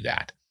shooters do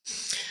that.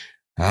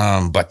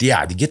 But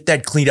yeah, to get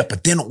that cleaned up,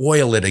 but then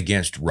oil it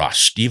against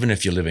rust, even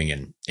if you're living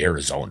in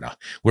Arizona.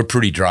 We're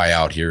pretty dry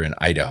out here in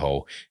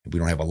Idaho. We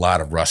don't have a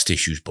lot of rust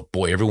issues, but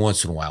boy, every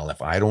once in a while,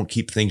 if I don't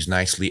keep things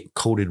nicely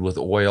coated with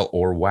oil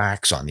or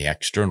wax on the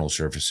external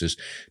surfaces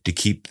to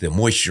keep the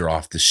moisture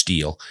off the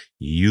steel,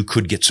 you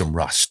could get some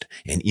rust.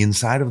 And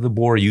inside of the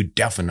bore, you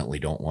definitely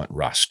don't want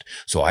rust.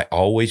 So I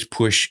always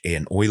push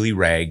an oily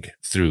rag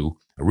through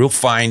a real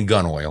fine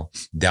gun oil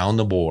down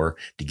the bore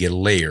to get a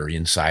layer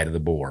inside of the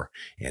bore.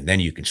 And then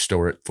you can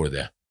store it for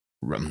the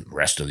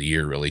rest of the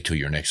year, really, till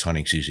your next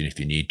hunting season if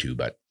you need to.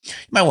 But you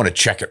might want to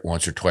check it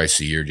once or twice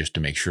a year just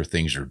to make sure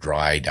things are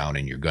dry down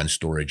in your gun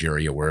storage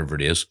area, wherever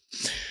it is.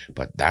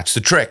 But that's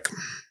the trick.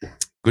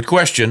 Good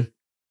question.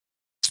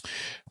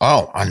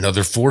 Oh,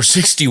 another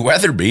 460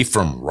 Weatherby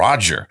from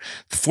Roger.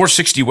 The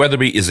 460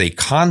 Weatherby is a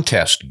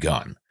contest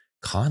gun.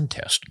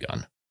 Contest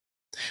gun.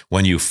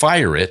 When you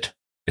fire it,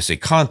 it's a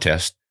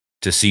contest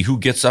to see who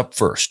gets up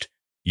first.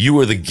 You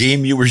or the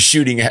game you were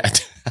shooting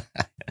at.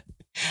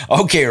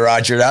 Okay,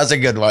 Roger, that was a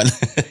good one.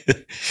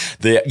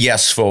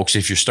 Yes, folks,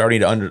 if you're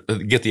starting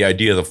to get the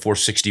idea of the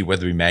 460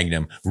 Weatherby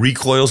Magnum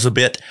recoils a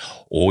bit,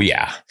 oh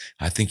yeah,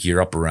 I think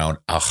you're up around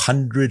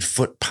 100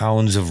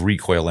 foot-pounds of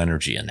recoil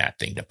energy in that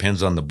thing.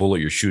 Depends on the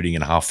bullet you're shooting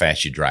and how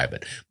fast you drive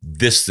it.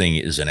 This thing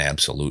is an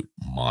absolute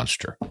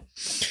monster.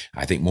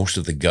 I think most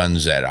of the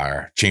guns that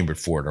are chambered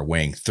for it are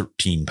weighing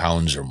 13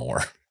 pounds or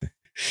more.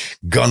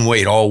 Gun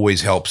weight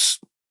always helps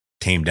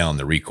tame down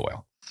the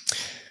recoil.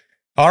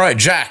 All right,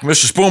 Jack,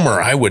 Mr.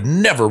 Spomer, I would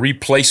never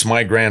replace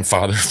my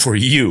grandfather for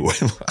you.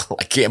 Well,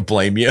 I can't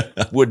blame you.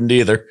 I wouldn't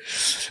either.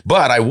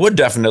 But I would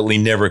definitely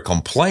never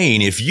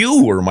complain if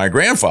you were my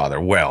grandfather.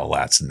 Well,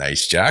 that's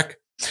nice, Jack.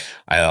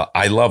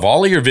 I love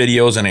all of your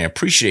videos, and I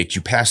appreciate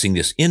you passing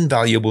this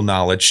invaluable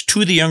knowledge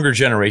to the younger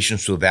generation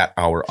so that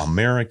our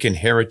American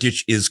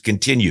heritage is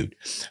continued.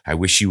 I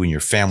wish you and your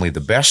family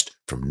the best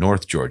from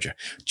North Georgia.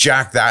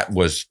 Jack, that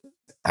was,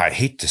 I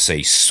hate to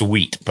say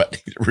sweet,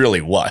 but it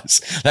really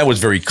was. That was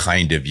very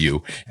kind of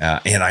you,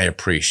 and I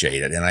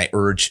appreciate it. And I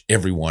urge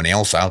everyone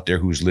else out there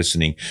who's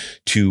listening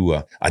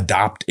to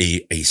adopt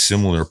a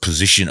similar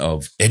position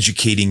of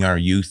educating our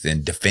youth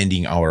and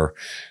defending our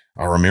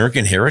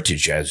American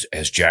heritage,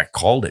 as Jack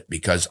called it,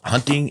 because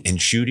hunting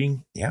and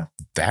shooting, yeah,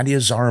 that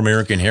is our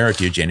American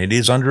heritage, and it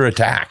is under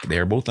attack.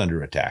 They're both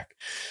under attack.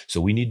 So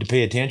we need to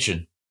pay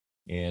attention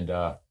and,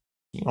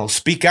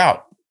 speak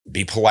out.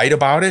 Be polite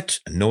about it.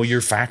 Know your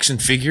facts and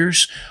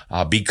figures.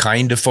 Be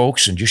kind to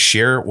folks and just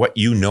share what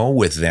you know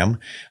with them.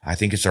 I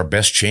think it's our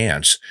best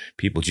chance.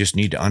 People just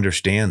need to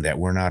understand that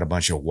we're not a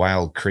bunch of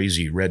wild,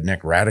 crazy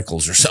redneck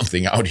radicals or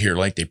something out here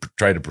like they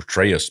try to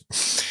portray us.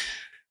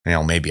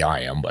 Well, maybe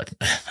I am, but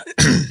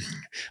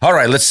all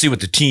right, let's see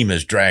what the team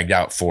has dragged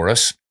out for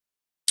us.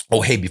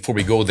 Oh, hey, before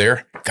we go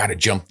there, got to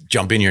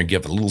jump in here and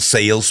give a little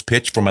sales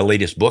pitch for my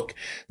latest book,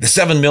 the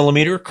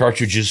 7mm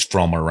cartridges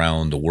from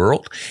around the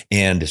world.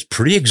 And it's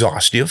pretty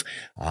exhaustive.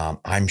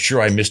 I'm sure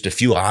I missed a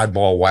few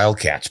oddball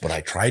wildcats, but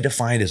I tried to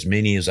find as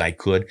many as I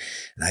could.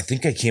 And I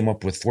think I came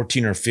up with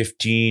 14 or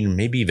 15,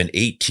 maybe even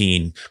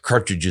 18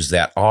 cartridges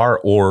that are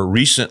or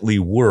recently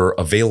were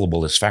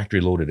available as factory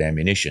loaded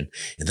ammunition.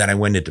 And then I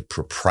went into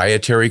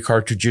proprietary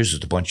cartridges,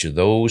 there's a bunch of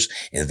those,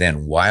 and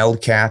then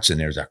wildcats, and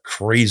there's a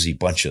crazy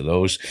bunch of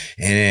those.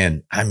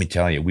 And I'm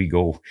telling you, we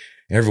go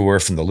everywhere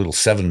from the little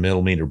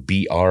 7mm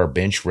BR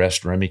bench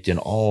rest Remington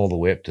all the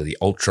way up to the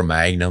ultra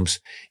magnums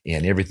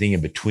and everything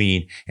in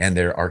between. And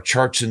there are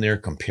charts in there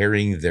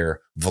comparing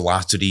their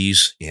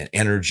velocities and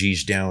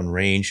energies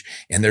downrange.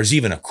 And there's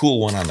even a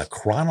cool one on the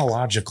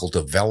chronological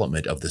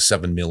development of the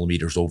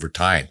 7mm over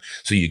time.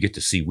 So you get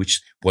to see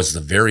which was the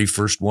very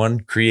first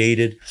one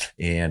created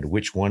and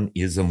which one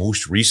is the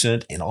most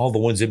recent and all the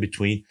ones in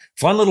between.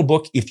 Fun little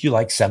book if you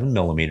like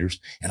 7mm.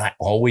 And I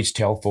always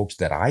tell folks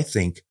that I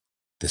think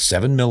the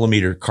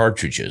 7mm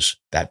cartridges,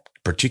 that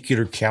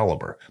particular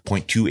caliber,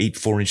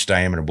 0.284-inch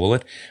diameter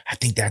bullet, I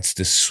think that's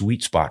the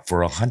sweet spot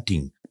for a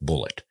hunting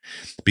bullet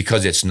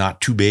because it's not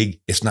too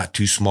big, it's not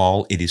too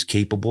small, it is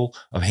capable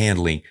of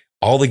handling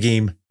all the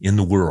game in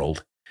the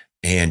world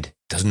and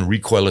doesn't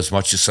recoil as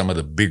much as some of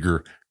the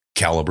bigger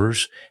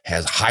calibers,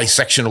 has high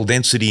sectional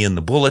density in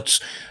the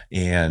bullets,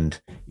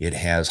 and it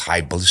has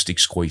high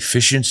ballistics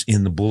coefficients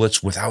in the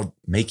bullets without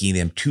making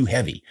them too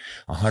heavy.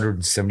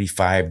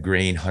 175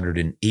 grain,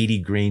 180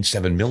 grain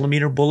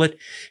 7mm bullet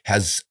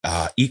has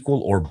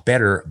equal or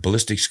better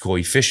ballistics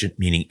coefficient,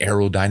 meaning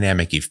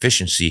aerodynamic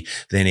efficiency,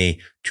 than a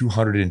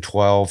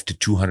 212 to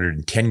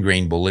 210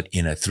 grain bullet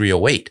in a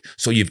 308.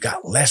 So you've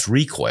got less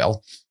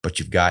recoil, but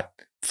you've got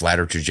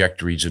flatter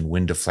trajectories and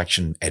wind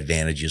deflection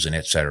advantages, and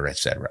et cetera, et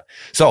cetera.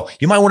 So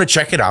you might want to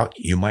check it out.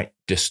 You might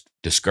just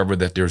discover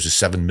that there's a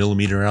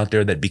 7mm out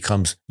there that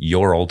becomes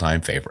your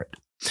all-time favorite.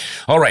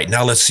 All right,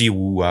 now let's see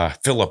who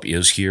Philip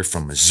is here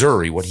from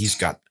Missouri, what he's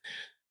got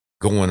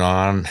going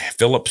on.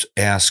 Philip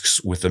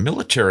asks, with the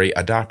military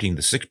adopting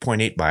the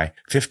 6.8 by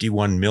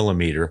 51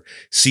 millimeter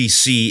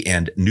CC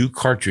and new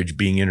cartridge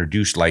being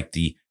introduced like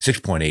the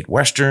 6.8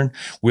 Western,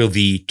 will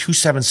the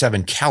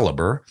 277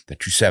 caliber, the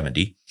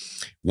 270,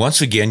 once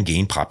again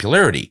gain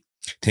popularity?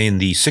 Can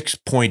the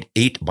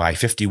 6.8 by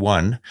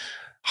 51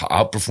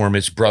 outperform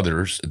its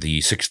brothers, the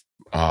 6.5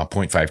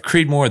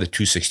 Creedmoor, the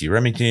 260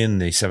 Remington,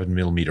 the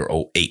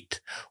 7mm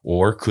 08?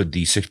 Or could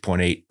the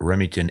 6.8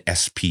 Remington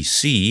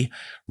SPC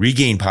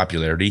regain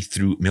popularity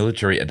through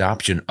military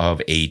adoption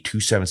of a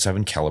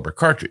 277 caliber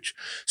cartridge?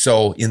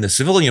 So in the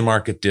civilian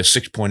market, this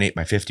 6.8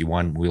 by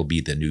 51 will be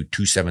the new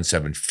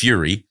 277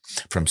 Fury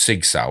from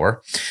Sig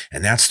Sauer.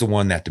 And that's the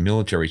one that the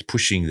military is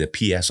pushing the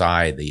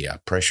PSI,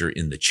 the pressure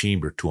in the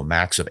chamber, to a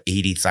max of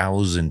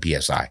 80,000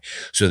 PSI.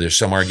 So there's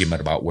some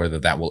argument about whether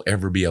that will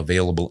ever be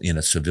available in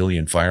a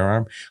civilian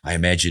firearm. I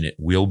imagine it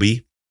will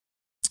be.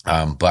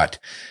 But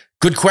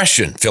good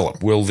question,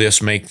 Philip. Will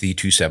this make the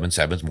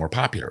 277s more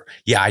popular?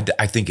 Yeah,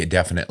 I think it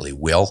definitely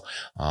will.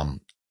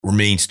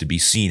 Remains to be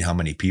seen how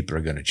many people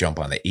are going to jump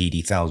on the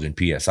 80,000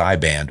 PSI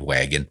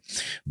bandwagon.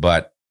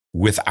 But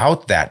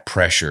without that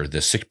pressure, the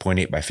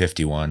 6.8 by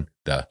 51,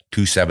 the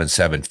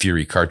 277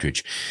 Fury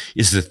cartridge,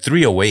 is the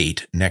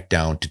 308 neck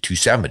down to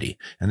 270.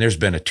 And there's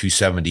been a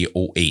 270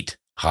 08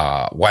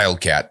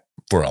 Wildcat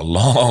for a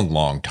long,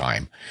 long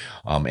time.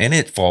 And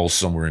it falls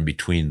somewhere in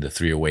between the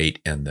 308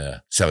 and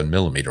the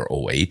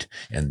 7mm 08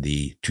 and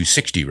the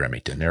 260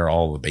 Remington. They're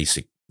all the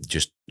basic,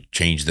 just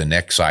change the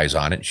neck size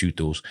on it and shoot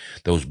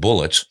those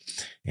bullets,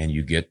 and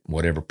you get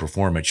whatever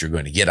performance you're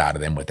going to get out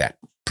of them with that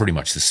pretty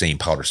much the same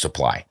powder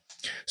supply.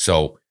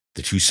 So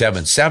the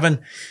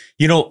 277,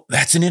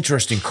 that's an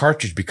interesting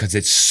cartridge because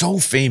it's so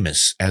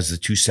famous as the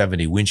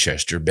 270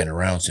 Winchester, been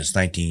around since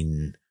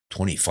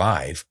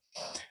 1925.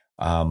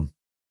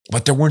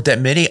 But there weren't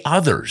that many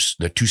others.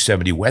 The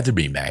 270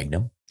 Weatherby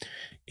Magnum,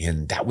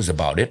 and that was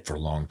about it for a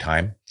long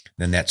time.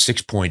 Then that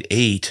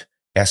 6.8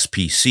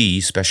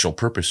 SPC, special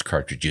purpose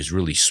cartridge, is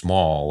really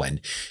small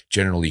and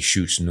generally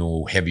shoots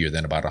no heavier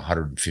than about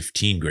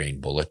 115 grain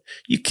bullet.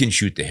 You can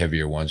shoot the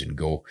heavier ones and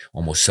go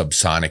almost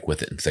subsonic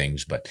with it and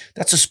things, but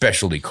that's a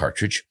specialty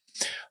cartridge.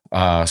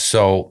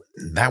 So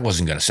that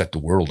wasn't going to set the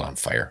world on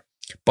fire.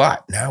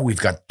 But now we've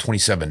got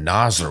 27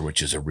 Nosler,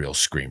 which is a real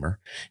screamer.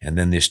 And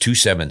then this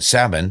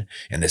 277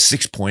 and the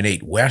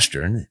 6.8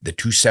 Western, the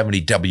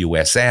 270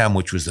 WSM,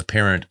 which was the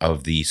parent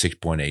of the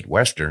 6.8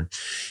 Western.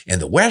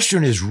 And the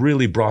Western has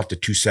really brought the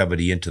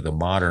 270 into the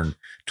modern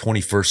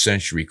 21st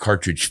century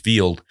cartridge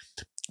field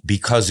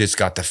because it's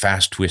got the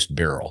fast twist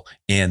barrel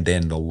and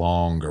then the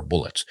longer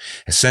bullets.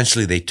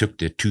 Essentially, they took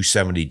the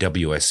 270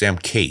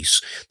 WSM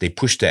case, they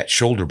pushed that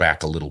shoulder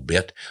back a little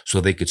bit so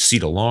they could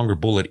seat a longer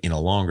bullet in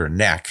a longer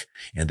neck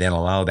and then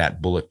allow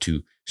that bullet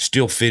to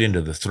still fit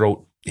into the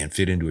throat and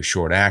fit into a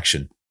short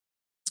action.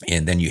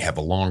 And then you have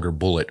a longer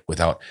bullet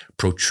without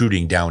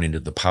protruding down into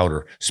the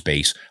powder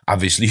space.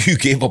 Obviously, you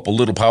gave up a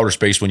little powder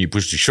space when you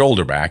pushed the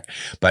shoulder back,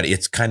 but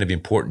it's kind of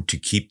important to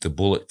keep the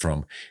bullet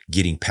from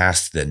getting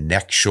past the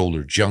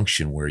neck-shoulder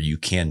junction where you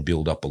can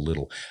build up a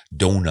little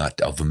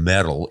donut of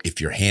metal if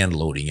you're hand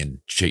loading and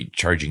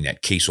charging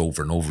that case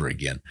over and over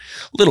again.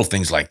 Little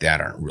things like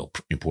that aren't real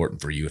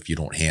important for you if you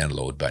don't hand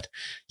load. But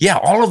yeah,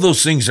 all of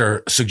those things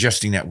are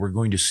suggesting that we're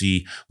going to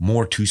see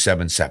more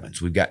 277s.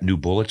 We've got new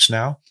bullets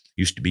now.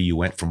 Used to be you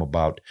went from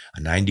about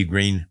a 90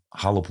 grain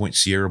hollow point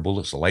Sierra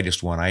bullet, the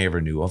lightest one I ever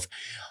knew of,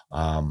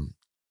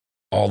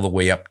 all the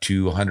way up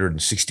to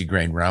 160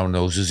 grain round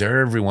noses.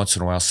 Every once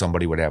in a while,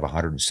 somebody would have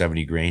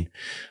 170 grain,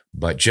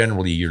 but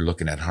generally you're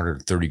looking at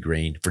 130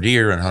 grain for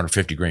deer and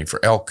 150 grain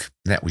for elk.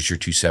 And that was your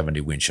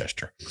 270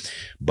 Winchester.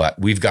 But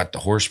we've got the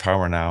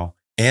horsepower now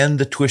and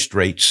the twist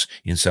rates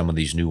in some of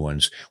these new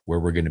ones where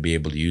we're going to be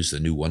able to use the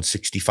new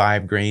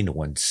 165 grain, the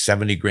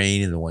 170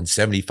 grain, and the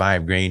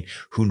 175 grain.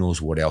 Who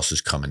knows what else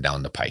is coming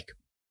down the pike.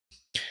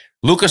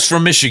 Lucas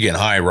from Michigan.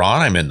 Hi,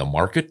 Ron. I'm in the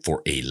market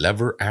for a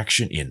lever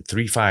action in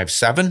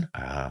 357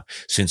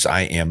 since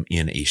I am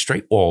in a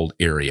straight-walled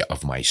area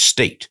of my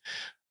state.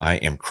 I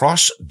am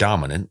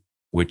cross-dominant,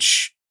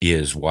 which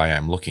is why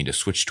I'm looking to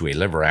switch to a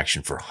lever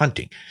action for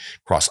hunting,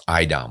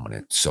 cross-eye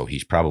dominant. So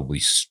he's probably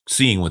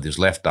seeing with his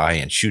left eye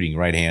and shooting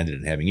right-handed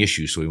and having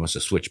issues, so he wants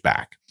to switch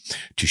back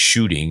to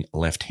shooting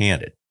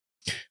left-handed.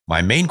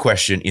 My main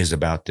question is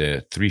about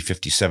the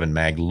 357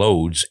 mag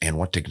loads and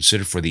what to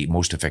consider for the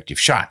most effective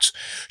shots.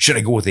 Should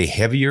I go with a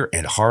heavier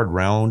and hard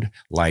round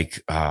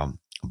like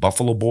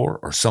buffalo bore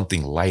or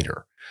something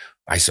lighter?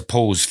 I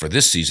suppose for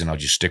this season, I'll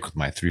just stick with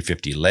my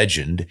 350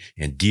 Legend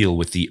and deal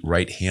with the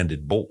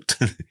right-handed bolt.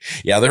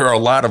 Yeah, there are a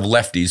lot of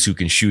lefties who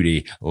can shoot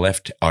a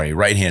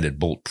right-handed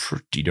bolt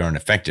pretty darn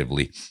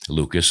effectively,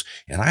 Lucas.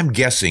 And I'm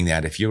guessing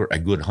that if you're a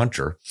good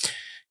hunter,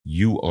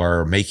 you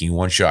are making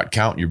one shot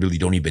count and you really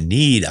don't even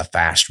need a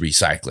fast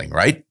recycling,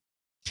 right?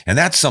 And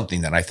that's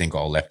something that I think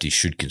all lefties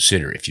should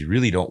consider. If you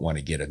really don't want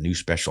to get a new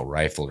special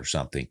rifle or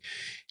something,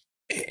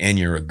 and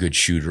you're a good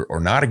shooter or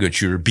not a good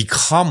shooter,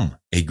 become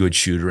a good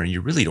shooter, and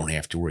you really don't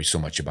have to worry so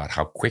much about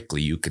how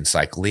quickly you can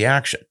cycle the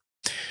action.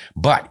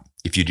 But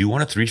if you do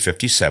want a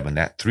 357,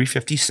 that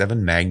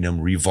 357 Magnum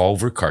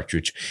revolver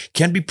cartridge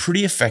can be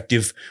pretty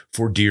effective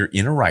for deer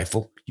in a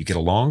rifle. You get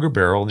a longer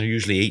barrel, and they're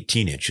usually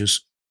 18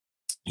 inches.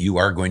 You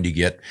are going to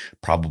get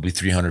probably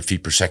 300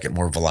 feet per second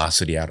more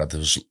velocity out of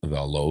those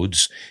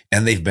loads.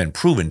 And they've been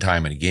proven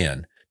time and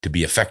again to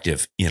be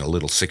effective in a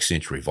little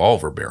 6-inch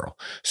revolver barrel.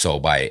 So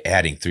by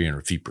adding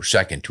 300 feet per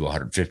second to a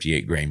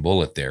 158 grain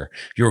bullet there,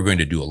 you're going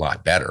to do a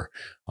lot better.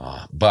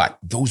 But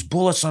those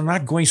bullets are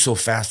not going so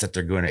fast that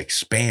they're going to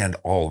expand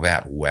all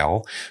that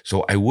well.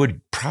 So I would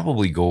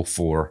probably go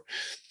for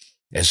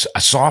as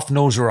a soft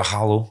nose or a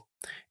hollow,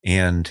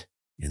 and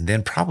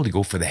then probably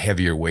go for the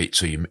heavier weight,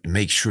 so you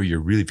make sure you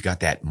really got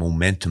that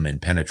momentum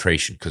and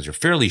penetration, because they're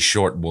fairly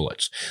short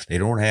bullets. They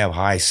don't have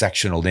high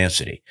sectional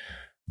density,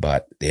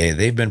 but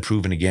they've been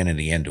proven again and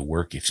again to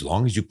work as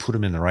long as you put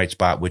them in the right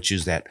spot, which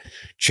is that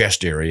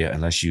chest area,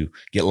 unless you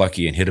get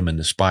lucky and hit them in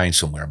the spine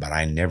somewhere. But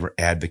I never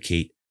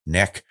advocate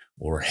neck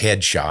or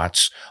head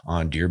shots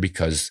on deer,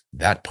 because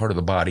that part of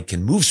the body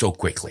can move so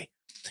quickly.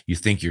 You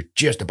think you're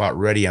just about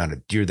ready on a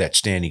deer that's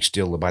standing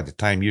still. By the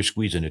time you're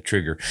squeezing the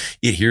trigger,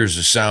 it hears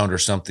a sound or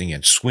something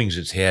and swings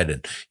its head,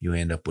 and you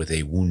end up with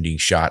a wounding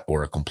shot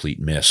or a complete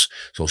miss.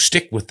 So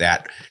stick with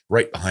that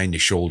right behind the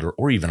shoulder,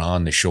 or even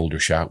on the shoulder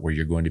shot, where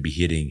you're going to be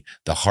hitting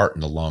the heart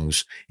and the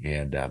lungs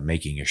and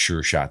making a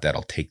sure shot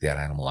that'll take that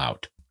animal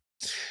out.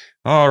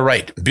 All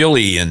right,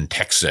 Billy in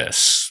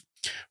Texas.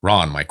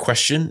 Ron, my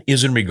question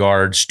is in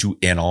regards to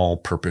an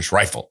all-purpose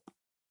rifle.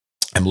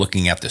 I'm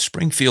looking at the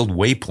Springfield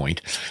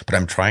Waypoint, but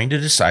I'm trying to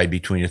decide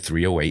between a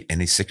 308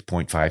 and a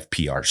 6.5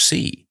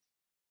 PRC.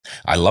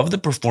 I love the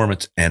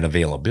performance and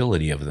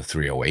availability of the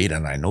 308,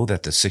 and I know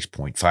that the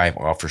 6.5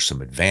 offers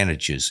some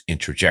advantages in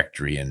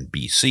trajectory and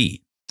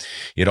BC.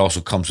 It also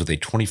comes with a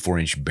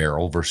 24-inch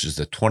barrel versus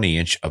the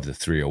 20-inch of the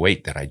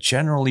 308 that I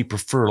generally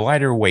prefer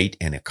lighter weight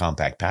and a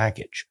compact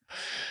package.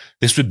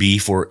 This would be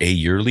for a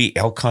yearly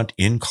elk hunt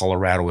in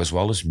Colorado, as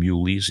well as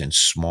muleys and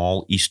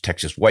small East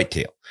Texas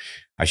whitetail.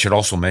 I should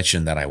also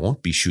mention that I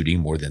won't be shooting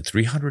more than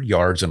 300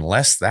 yards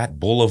unless that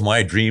bull of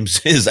my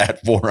dreams is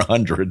at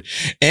 400.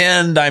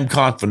 And I'm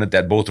confident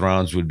that both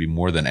rounds would be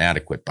more than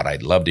adequate, but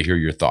I'd love to hear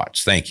your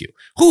thoughts. Thank you.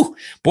 Whew,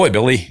 boy,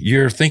 Billy,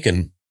 you're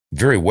thinking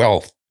very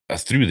well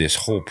through this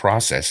whole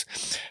process.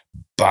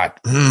 But,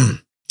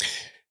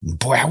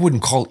 boy, I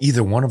wouldn't call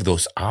either one of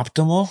those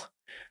optimal.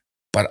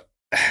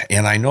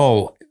 And I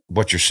know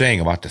what you're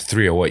saying about the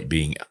 308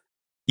 being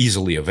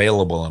easily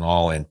available and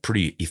all, and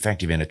pretty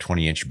effective in a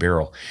 20-inch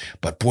barrel.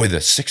 But boy, the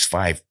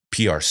 6.5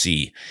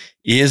 PRC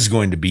is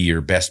going to be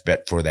your best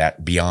bet for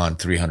that beyond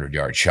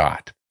 300-yard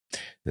shot.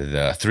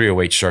 The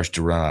 308 starts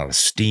to run out of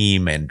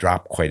steam and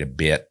drop quite a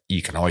bit.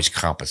 You can always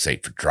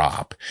compensate for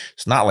drop.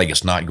 It's not like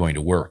it's not going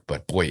to work,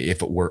 but boy,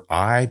 if it were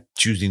I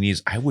choosing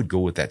these, I would go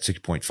with that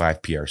 6.5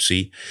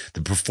 PRC.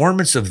 The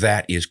performance of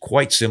that is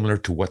quite similar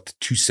to what the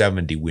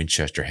 270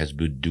 Winchester has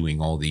been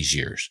doing all these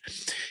years.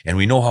 And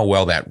we know how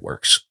well that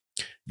works.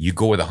 You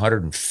go with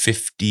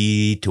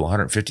 150 to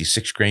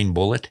 156 grain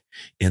bullet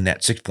in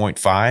that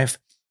 6.5.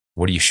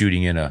 What are you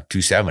shooting in a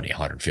 270?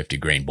 150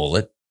 grain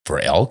bullet for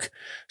elk.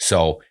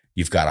 So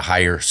you've got a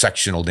higher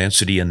sectional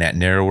density in that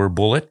narrower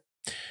bullet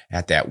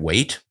at that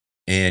weight,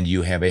 and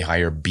you have a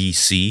higher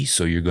BC,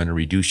 so you're going to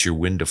reduce your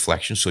wind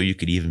deflection, so you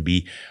could even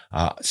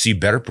see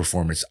better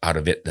performance out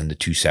of it than the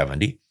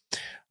 270.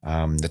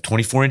 The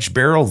 24-inch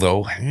barrel,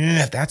 though,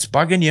 if that's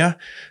bugging you,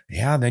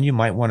 yeah, then you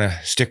might want to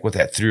stick with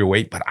that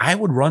 308. But I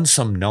would run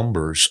some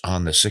numbers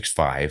on the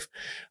 6.5.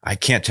 I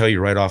can't tell you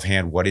right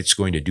offhand what it's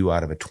going to do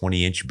out of a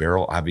 20-inch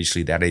barrel.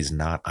 Obviously, that is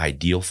not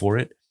ideal for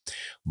it.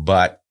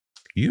 But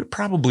you're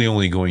probably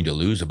only going to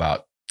lose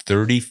about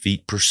 30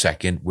 feet per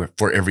second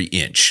for every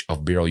inch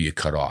of barrel you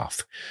cut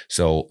off.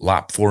 So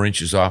lop 4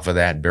 inches off of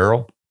that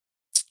barrel,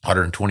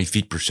 120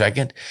 feet per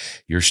second,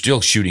 you're still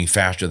shooting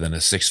faster than a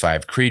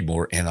 6.5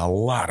 Creedmoor, and a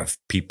lot of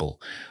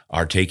people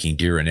are taking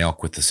deer and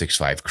elk with the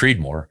 6.5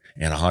 Creedmoor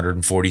and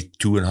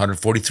 142 and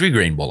 143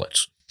 grain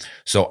bullets.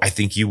 So I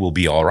think you will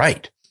be all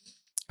right.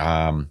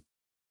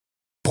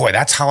 Boy,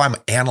 that's how I'm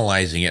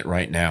analyzing it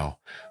right now.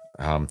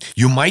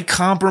 You might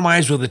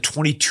compromise with a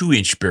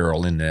 22-inch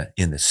barrel in the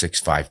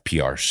 6.5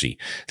 PRC.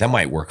 That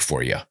might work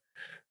for you.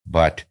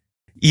 But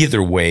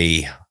either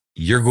way,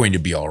 you're going to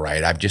be all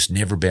right. I've just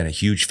never been a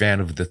huge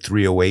fan of the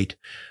 308,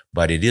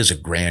 but it is a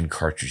grand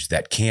cartridge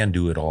that can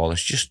do it all.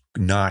 It's just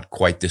not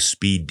quite the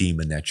speed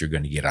demon that you're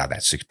going to get out of that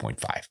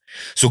 6.5.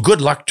 So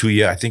good luck to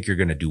you. I think you're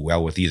going to do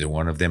well with either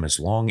one of them as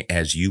long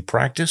as you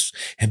practice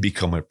and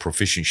become a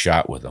proficient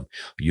shot with them.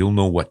 You'll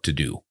know what to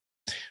do.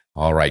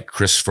 All right,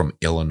 Chris from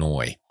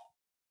Illinois.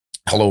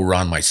 Hello,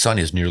 Ron. My son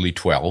is nearly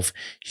 12.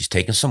 He's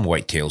taken some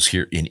whitetails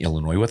here in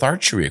Illinois with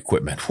archery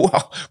equipment.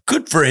 Well,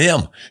 good for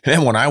him.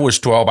 And when I was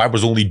 12, I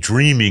was only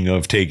dreaming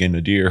of taking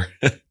a deer.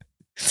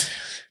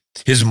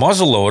 His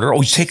muzzleloader,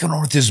 he's taken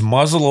on with his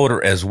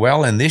muzzleloader as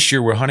well. And this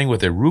year we're hunting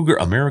with a Ruger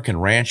American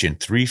Ranch in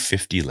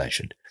 350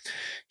 Legend.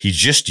 He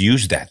just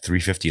used that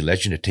 350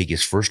 Legend to take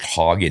his first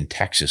hog in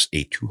Texas,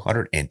 a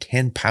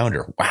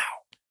 210-pounder. Wow,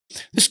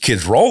 this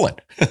kid's rolling.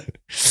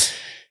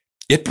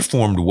 It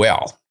performed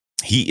well.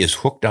 He is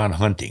hooked on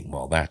hunting.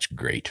 Well, that's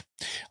great.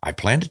 I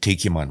plan to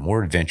take him on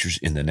more adventures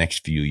in the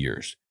next few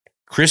years.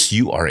 Chris,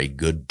 you are a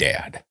good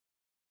dad.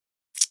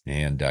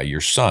 And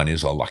your son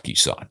is a lucky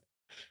son.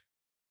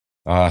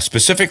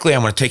 Specifically,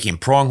 I'm going to take him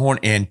pronghorn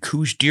and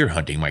coos deer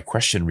hunting. My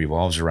question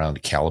revolves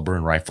around caliber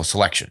and rifle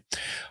selection.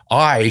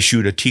 I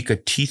shoot a Tikka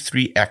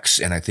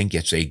T3X, and I think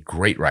it's a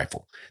great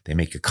rifle. They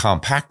make a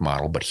compact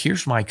model, but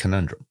here's my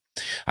conundrum.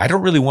 I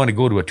don't really want to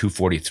go to a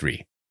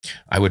 243.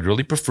 I would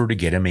really prefer to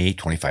get him a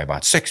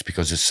 25-06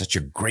 because it's such a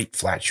great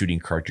flat shooting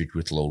cartridge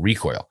with low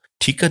recoil.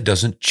 Tikka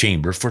doesn't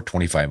chamber for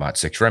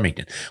 25-06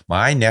 Remington.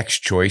 My next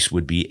choice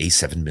would be a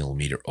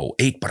 7mm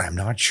 08, but I'm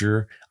not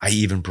sure I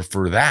even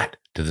prefer that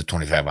to the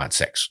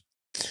 25-06.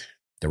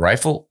 The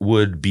rifle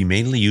would be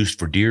mainly used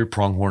for deer,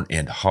 pronghorn,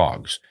 and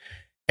hogs.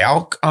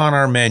 Elk on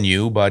our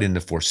menu, but in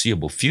the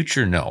foreseeable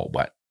future, no.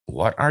 But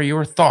what are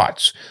your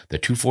thoughts? The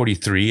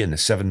 243 and the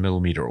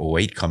 7mm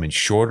 08 come in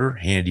shorter,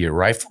 handier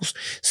rifles.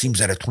 Seems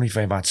that a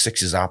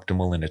 25-06 is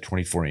optimal in a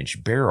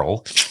 24-inch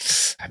barrel.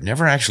 I've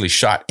never actually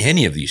shot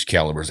any of these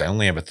calibers. I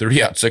only have a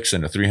 30-06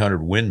 and a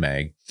 300 Win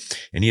Mag.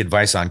 Any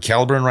advice on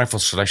caliber and rifle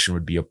selection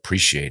would be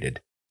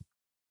appreciated.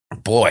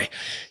 Boy,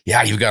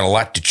 yeah, you've got a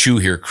lot to chew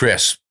here,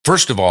 Chris.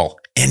 First of all,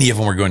 any of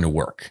them are going to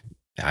work.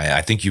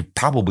 I think you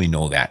probably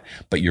know that,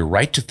 but you're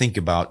right to think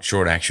about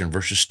short action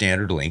versus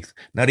standard length.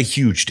 Not a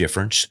huge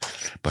difference,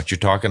 but you're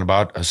talking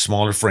about a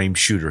smaller frame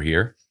shooter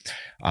here.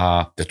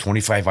 The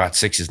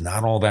 25-06 is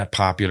not all that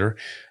popular,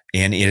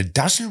 and it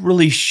doesn't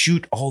really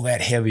shoot all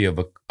that heavy of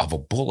a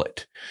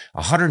bullet.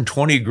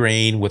 120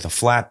 grain with a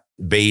flat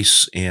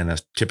base and a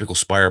typical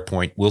spire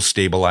point will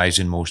stabilize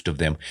in most of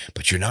them,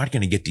 but you're not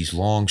going to get these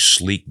long,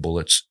 sleek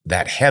bullets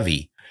that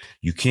heavy.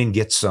 You can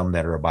get some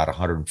that are about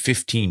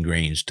 115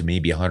 grains to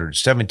maybe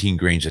 117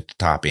 grains at the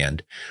top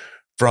end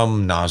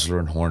from Nosler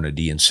and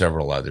Hornady and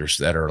several others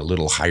that are a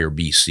little higher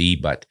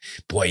BC, but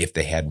boy, if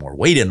they had more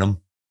weight in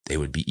them, they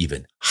would be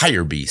even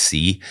higher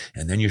BC.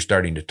 And then you're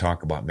starting to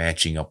talk about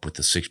matching up with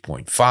the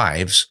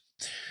 6.5s.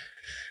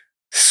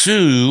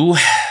 So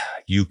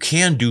you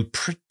can do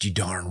pretty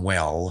darn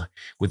well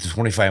with the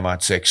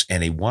 25-06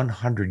 and a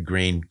 100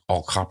 grain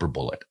all copper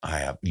bullet. I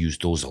have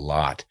used those a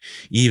lot,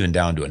 even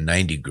down to a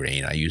 90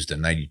 grain. I used a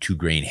 92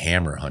 grain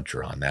Hammer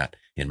Hunter on that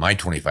in my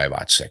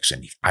 25-06,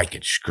 and I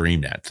could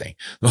scream that thing.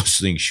 Those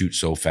things shoot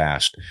so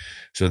fast.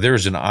 So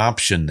there's an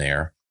option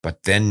there,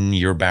 but then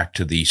you're back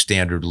to the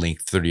standard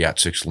length,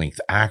 30-06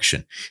 length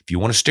action. If you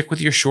want to stick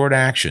with your short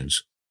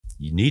actions,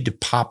 you need to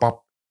pop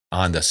up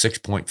on the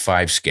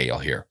 6.5 scale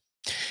here.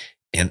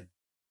 And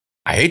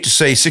I hate to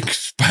say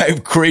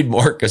 6.5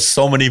 Creedmoor because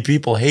so many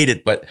people hate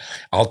it, but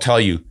I'll tell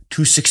you,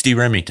 260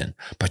 Remington,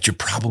 but you're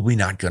probably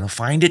not going to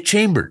find it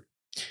chambered.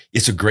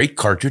 It's a great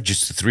cartridge.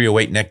 It's the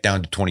 308 neck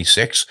down to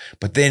 26,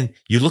 but then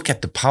you look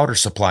at the powder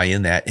supply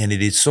in that, and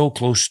it is so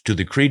close to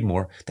the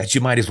Creedmoor that you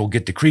might as well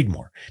get the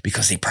Creedmoor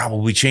because they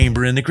probably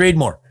chamber in the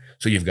Creedmoor.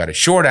 So you've got a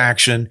short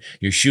action,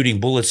 you're shooting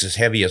bullets as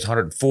heavy as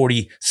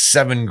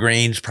 147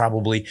 grains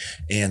probably,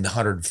 and the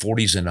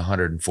 140s and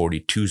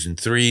 142s and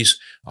 3s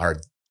are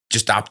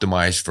just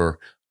optimized for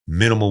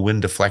minimal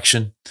wind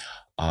deflection.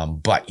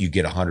 But you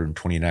get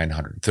 129,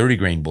 130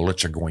 grain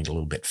bullets are going a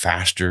little bit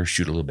faster,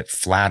 shoot a little bit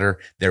flatter.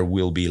 There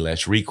will be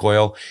less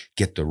recoil.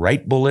 Get the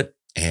right bullet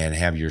and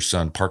have your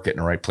son park it in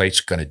the right place.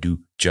 It's going to do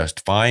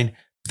just fine.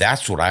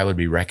 That's what I would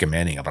be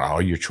recommending about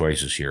all your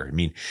choices here. I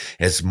mean,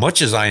 as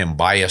much as I am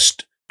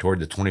biased toward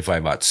the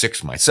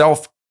 25-06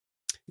 myself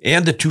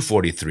and the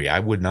 243, I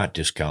would not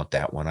discount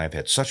that one. I've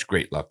had such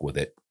great luck with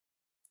it.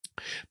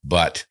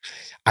 But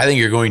I think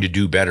you're going to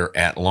do better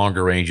at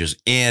longer ranges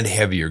and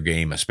heavier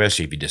game,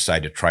 especially if you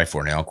decide to try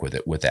for an elk with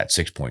it with that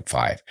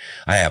 6.5.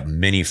 I have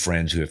many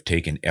friends who have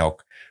taken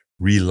elk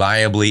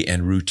reliably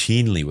and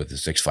routinely with the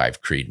 6.5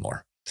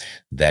 Creedmoor,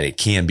 that it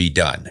can be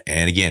done.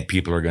 And again,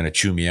 people are going to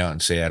chew me out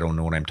and say I don't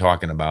know what I'm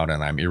talking about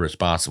and I'm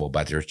irresponsible,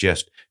 but there's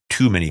just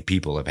too many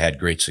people have had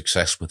great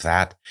success with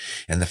that.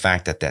 And the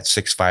fact that that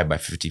 6.5 by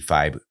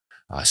 55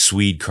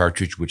 Swede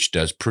cartridge, which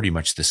does pretty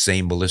much the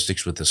same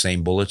ballistics with the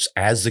same bullets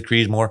as the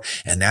Creedmoor,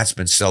 and that's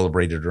been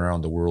celebrated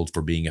around the world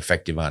for being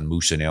effective on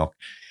moose and elk.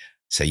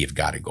 So you've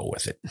got to go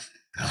with it.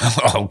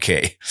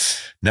 Okay.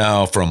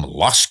 Now from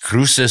Las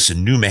Cruces,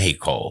 New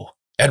Mexico,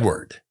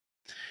 Edward.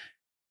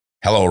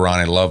 Hello, Ron.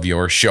 I love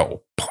your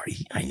show. Boy,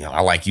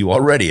 I like you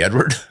already,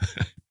 Edward.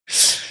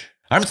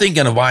 I'm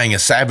thinking of buying a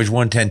Savage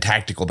 110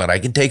 tactical that I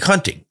can take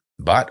hunting,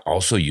 but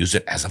also use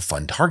it as a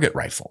fun target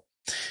rifle.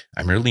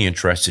 I'm really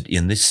interested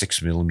in the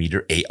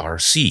 6mm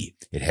ARC.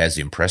 It has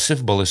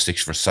impressive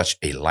ballistics for such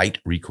a light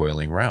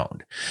recoiling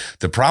round.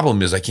 The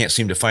problem is I can't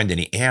seem to find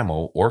any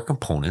ammo or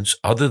components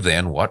other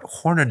than what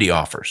Hornady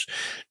offers.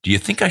 Do you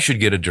think I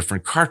should get a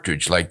different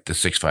cartridge like the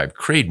 6.5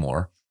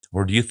 Creedmoor,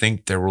 or do you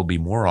think there will be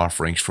more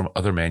offerings from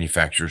other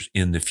manufacturers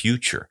in the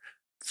future?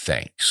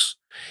 Thanks.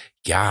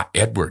 Yeah,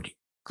 Edward,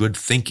 good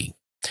thinking.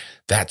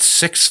 That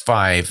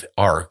 6.5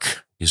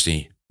 ARC is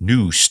the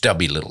new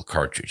stubby little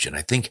cartridge. And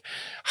I think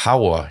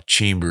Howa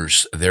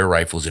chambers their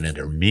rifles in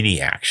their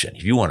mini action.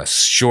 If you want a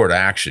short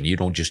action, you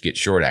don't just get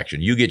short action.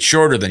 You get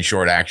shorter than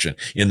short action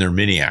in their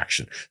mini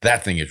action.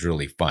 That thing is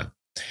really fun.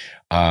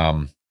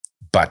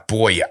 But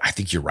boy, I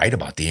think you're right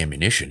about the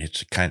ammunition.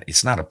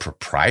 It's not a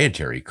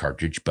proprietary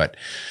cartridge, but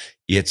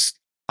it's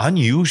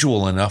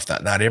unusual enough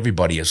that not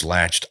everybody has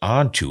latched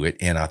onto it.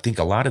 And I think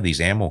a lot of these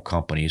ammo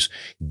companies,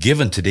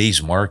 given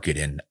today's market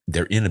and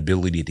their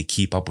inability to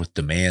keep up with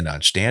demand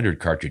on standard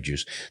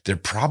cartridges, they're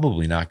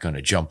probably not going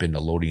to jump into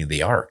loading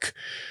the ARC.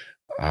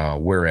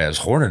 Whereas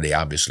Hornady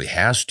obviously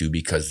has to,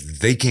 because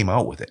they came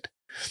out with it.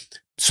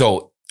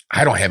 So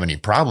I don't have any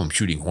problem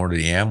shooting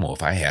Hornady ammo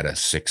if I had a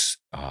 6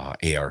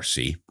 ARC.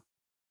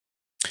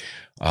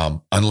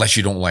 Unless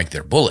you don't like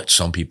their bullets.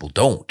 Some people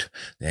don't.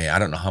 I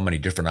don't know how many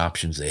different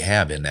options they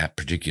have in that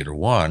particular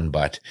one,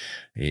 but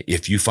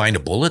if you find a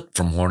bullet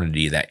from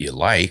Hornady that you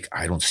like,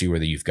 I don't see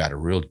whether you've got a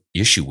real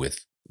issue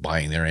with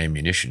buying their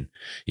ammunition.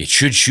 It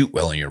should shoot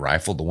well in your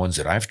rifle. The ones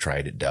that I've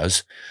tried, it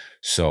does.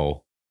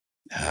 So,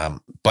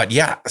 but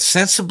yeah,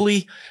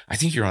 sensibly, I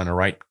think you're on the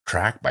right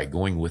track by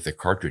going with a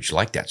cartridge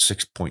like that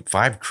 6.5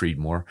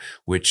 Creedmoor,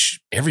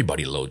 which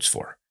everybody loads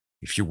for.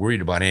 If you're worried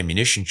about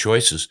ammunition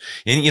choices,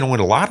 and when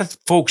a lot of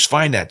folks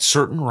find that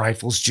certain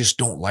rifles just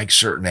don't like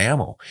certain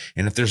ammo,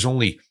 and if there's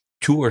only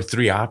 2 or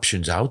 3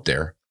 options out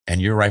there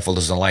and your rifle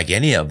doesn't like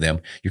any of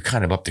them, you're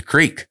kind of up the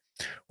creek.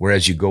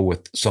 Whereas you go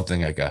with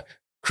something like a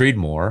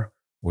Creedmoor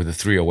or the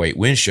 308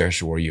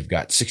 Winchester, where you've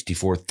got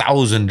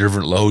 64,000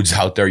 different loads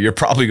out there, you're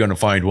probably going to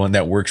find one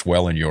that works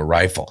well in your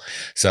rifle.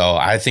 So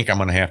I think I'm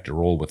going to have to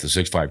roll with the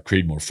 6.5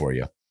 Creedmoor for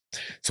you.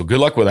 So good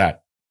luck with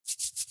that.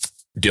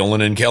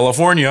 Dylan in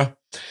California.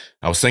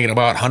 I was thinking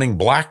about hunting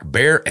black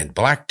bear and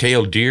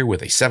black-tailed deer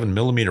with a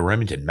 7mm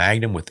Remington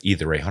Magnum with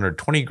either a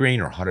 120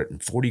 grain or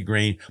 140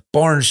 grain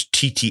Barnes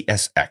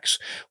TTSX.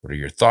 What are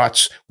your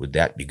thoughts? Would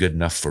that be good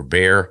enough for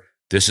bear?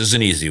 This is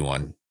an easy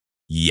one.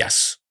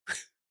 Yes.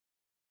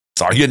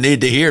 That's all you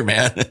need to hear,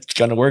 man. It's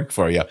going to work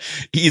for you.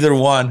 Either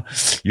one,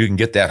 you can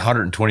get that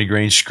 120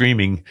 grain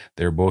screaming.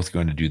 They're both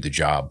going to do the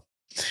job.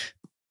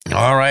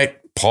 All right,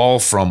 Paul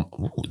from,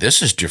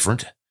 this is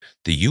different.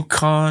 The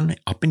Yukon,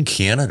 up in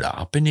Canada,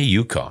 up in the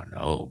Yukon.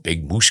 Oh,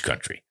 big moose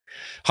country.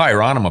 Hi,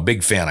 Ron. I'm a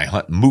big fan. I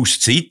hunt moose.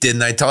 See,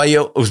 didn't I tell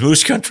you it was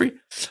moose country?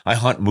 I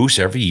hunt moose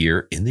every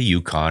year in the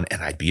Yukon,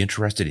 and I'd be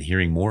interested in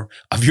hearing more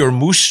of your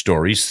moose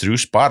stories through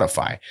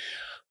Spotify.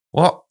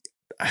 Well,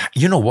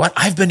 you know what?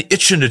 I've been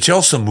itching to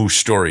tell some moose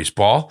stories,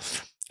 Paul.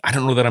 I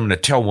don't know that I'm going to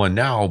tell one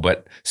now,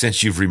 but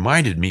since you've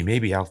reminded me,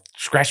 maybe I'll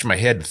scratch my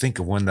head and think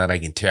of one that I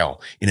can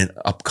tell in an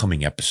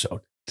upcoming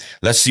episode.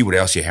 Let's see what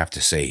else you have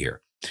to say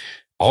here.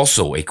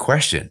 Also, a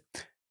question.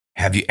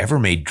 Have you ever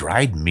made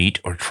dried meat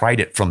or tried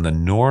it from the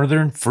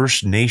Northern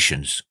First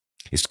Nations?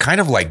 It's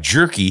kind of like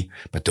jerky,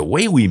 but the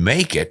way we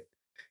make it,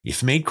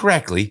 if made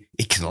correctly,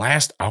 it can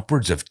last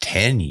upwards of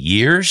 10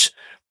 years.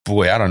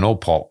 Boy, I don't know,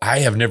 Paul. I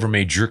have never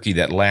made jerky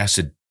that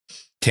lasted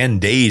 10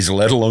 days,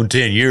 let alone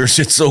 10 years.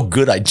 It's so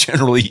good, I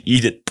generally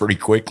eat it pretty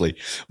quickly.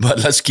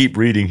 But let's keep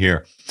reading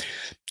here.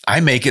 I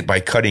make it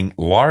by cutting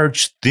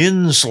large,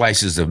 thin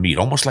slices of meat,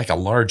 almost like a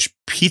large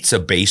pizza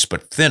base,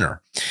 but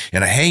thinner.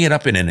 And I hang it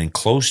up in an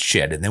enclosed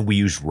shed, and then we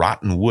use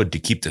rotten wood to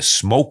keep the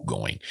smoke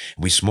going.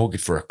 We smoke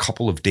it for a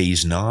couple of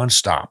days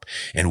nonstop.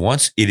 And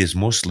once it is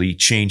mostly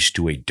changed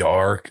to a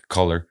dark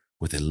color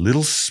with a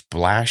little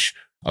splash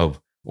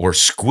of, or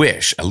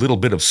squish, a little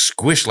bit of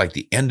squish like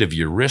the end of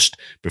your wrist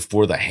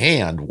before the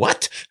hand.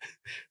 What?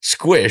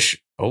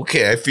 Squish.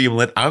 Okay, I feel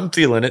it. I'm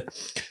feeling it.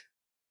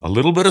 A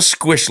little bit of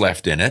squish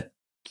left in it.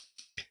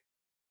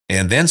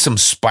 And then some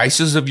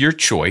spices of your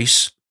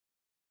choice.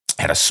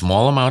 Add a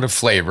small amount of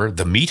flavor.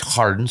 The meat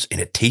hardens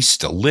and it tastes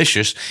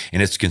delicious,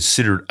 and it's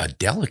considered a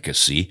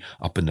delicacy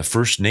up in the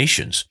First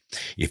Nations.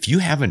 If you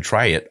haven't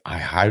tried it, I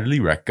highly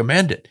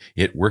recommend it.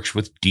 It works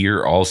with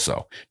deer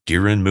also.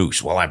 Deer and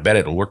moose. Well, I bet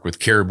it'll work with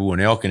caribou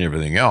and elk and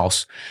everything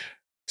else.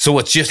 So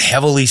it's just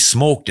heavily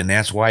smoked, and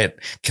that's why it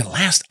can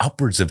last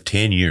upwards of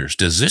 10 years.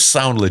 Does this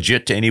sound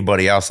legit to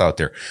anybody else out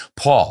there?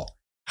 Paul,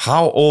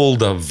 how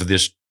old of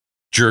this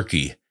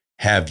jerky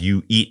have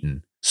you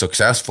eaten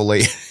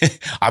successfully?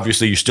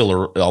 Obviously, you're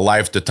still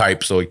alive to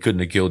type, so it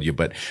couldn't have killed you.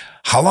 But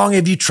how long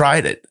have you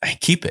tried it? I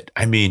keep it.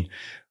 I mean,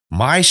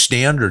 my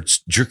standard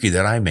jerky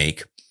that I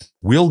make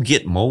will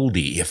get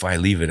moldy if I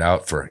leave it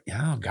out for,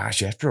 oh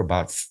gosh, after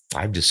about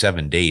 5 to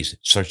 7 days, it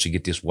starts to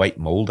get this white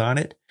mold on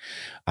it.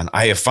 And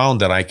I have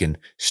found that I can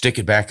stick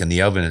it back in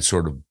the oven and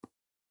sort of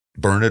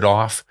burn it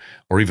off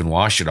or even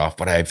wash it off.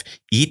 But I've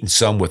eaten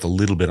some with a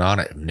little bit on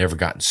it. I've never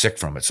gotten sick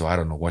from it. So I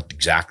don't know what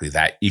exactly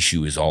that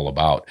issue is all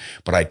about.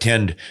 But I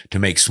tend to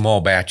make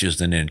small batches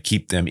and then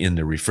keep them in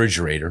the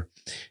refrigerator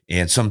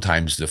and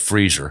sometimes the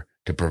freezer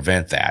to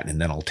prevent that.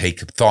 And then I'll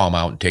thaw them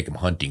out and take them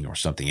hunting or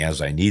something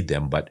as I need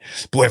them. But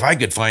boy, if I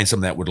could find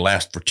something that would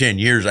last for 10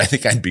 years, I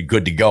think I'd be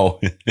good to go.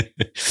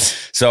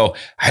 So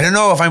I don't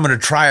know if I'm going to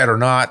try it or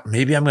not.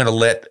 Maybe I'm going to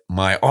let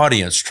my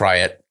audience try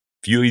it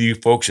few of you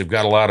folks have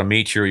got a lot of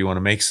meat here. You want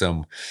to make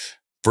some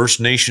First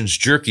Nations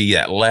jerky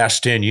that lasts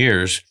 10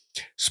 years.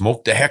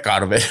 Smoke the heck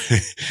out of it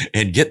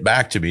and get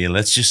back to me, and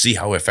let's just see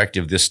how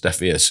effective this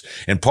stuff is.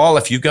 And Paul,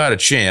 if you got a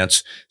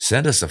chance,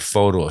 send us a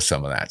photo of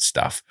some of that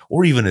stuff,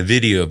 or even a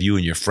video of you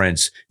and your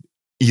friends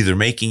either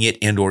making it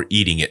and or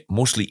eating it,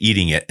 mostly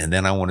eating it. And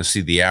then I want to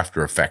see the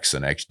after effects the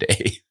next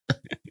day.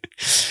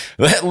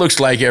 That looks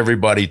like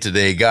everybody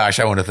today. Gosh,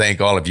 I want to thank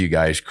all of you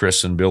guys,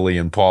 Chris and Billy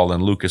and Paul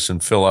and Lucas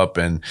and Philip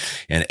and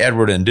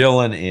Edward and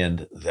Dylan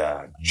and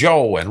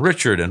Joe and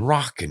Richard and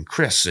Rock and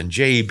Chris and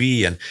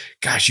JB. And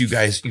gosh, you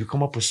guys, you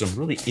come up with some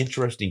really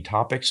interesting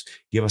topics,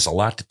 give us a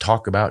lot to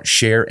talk about,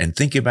 share, and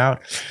think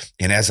about.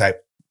 And as I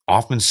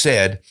often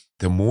said,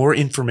 the more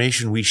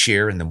information we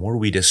share and the more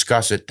we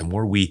discuss it, the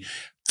more we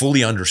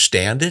fully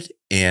understand it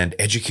and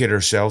educate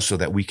ourselves so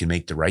that we can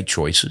make the right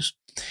choices.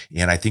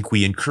 And I think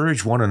we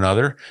encourage one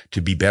another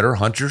to be better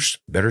hunters,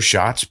 better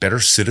shots, better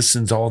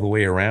citizens all the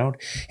way around,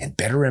 and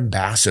better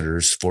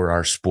ambassadors for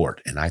our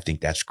sport. And I think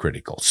that's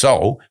critical.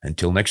 So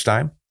until next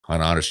time,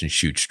 hunt honest and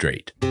shoot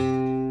straight.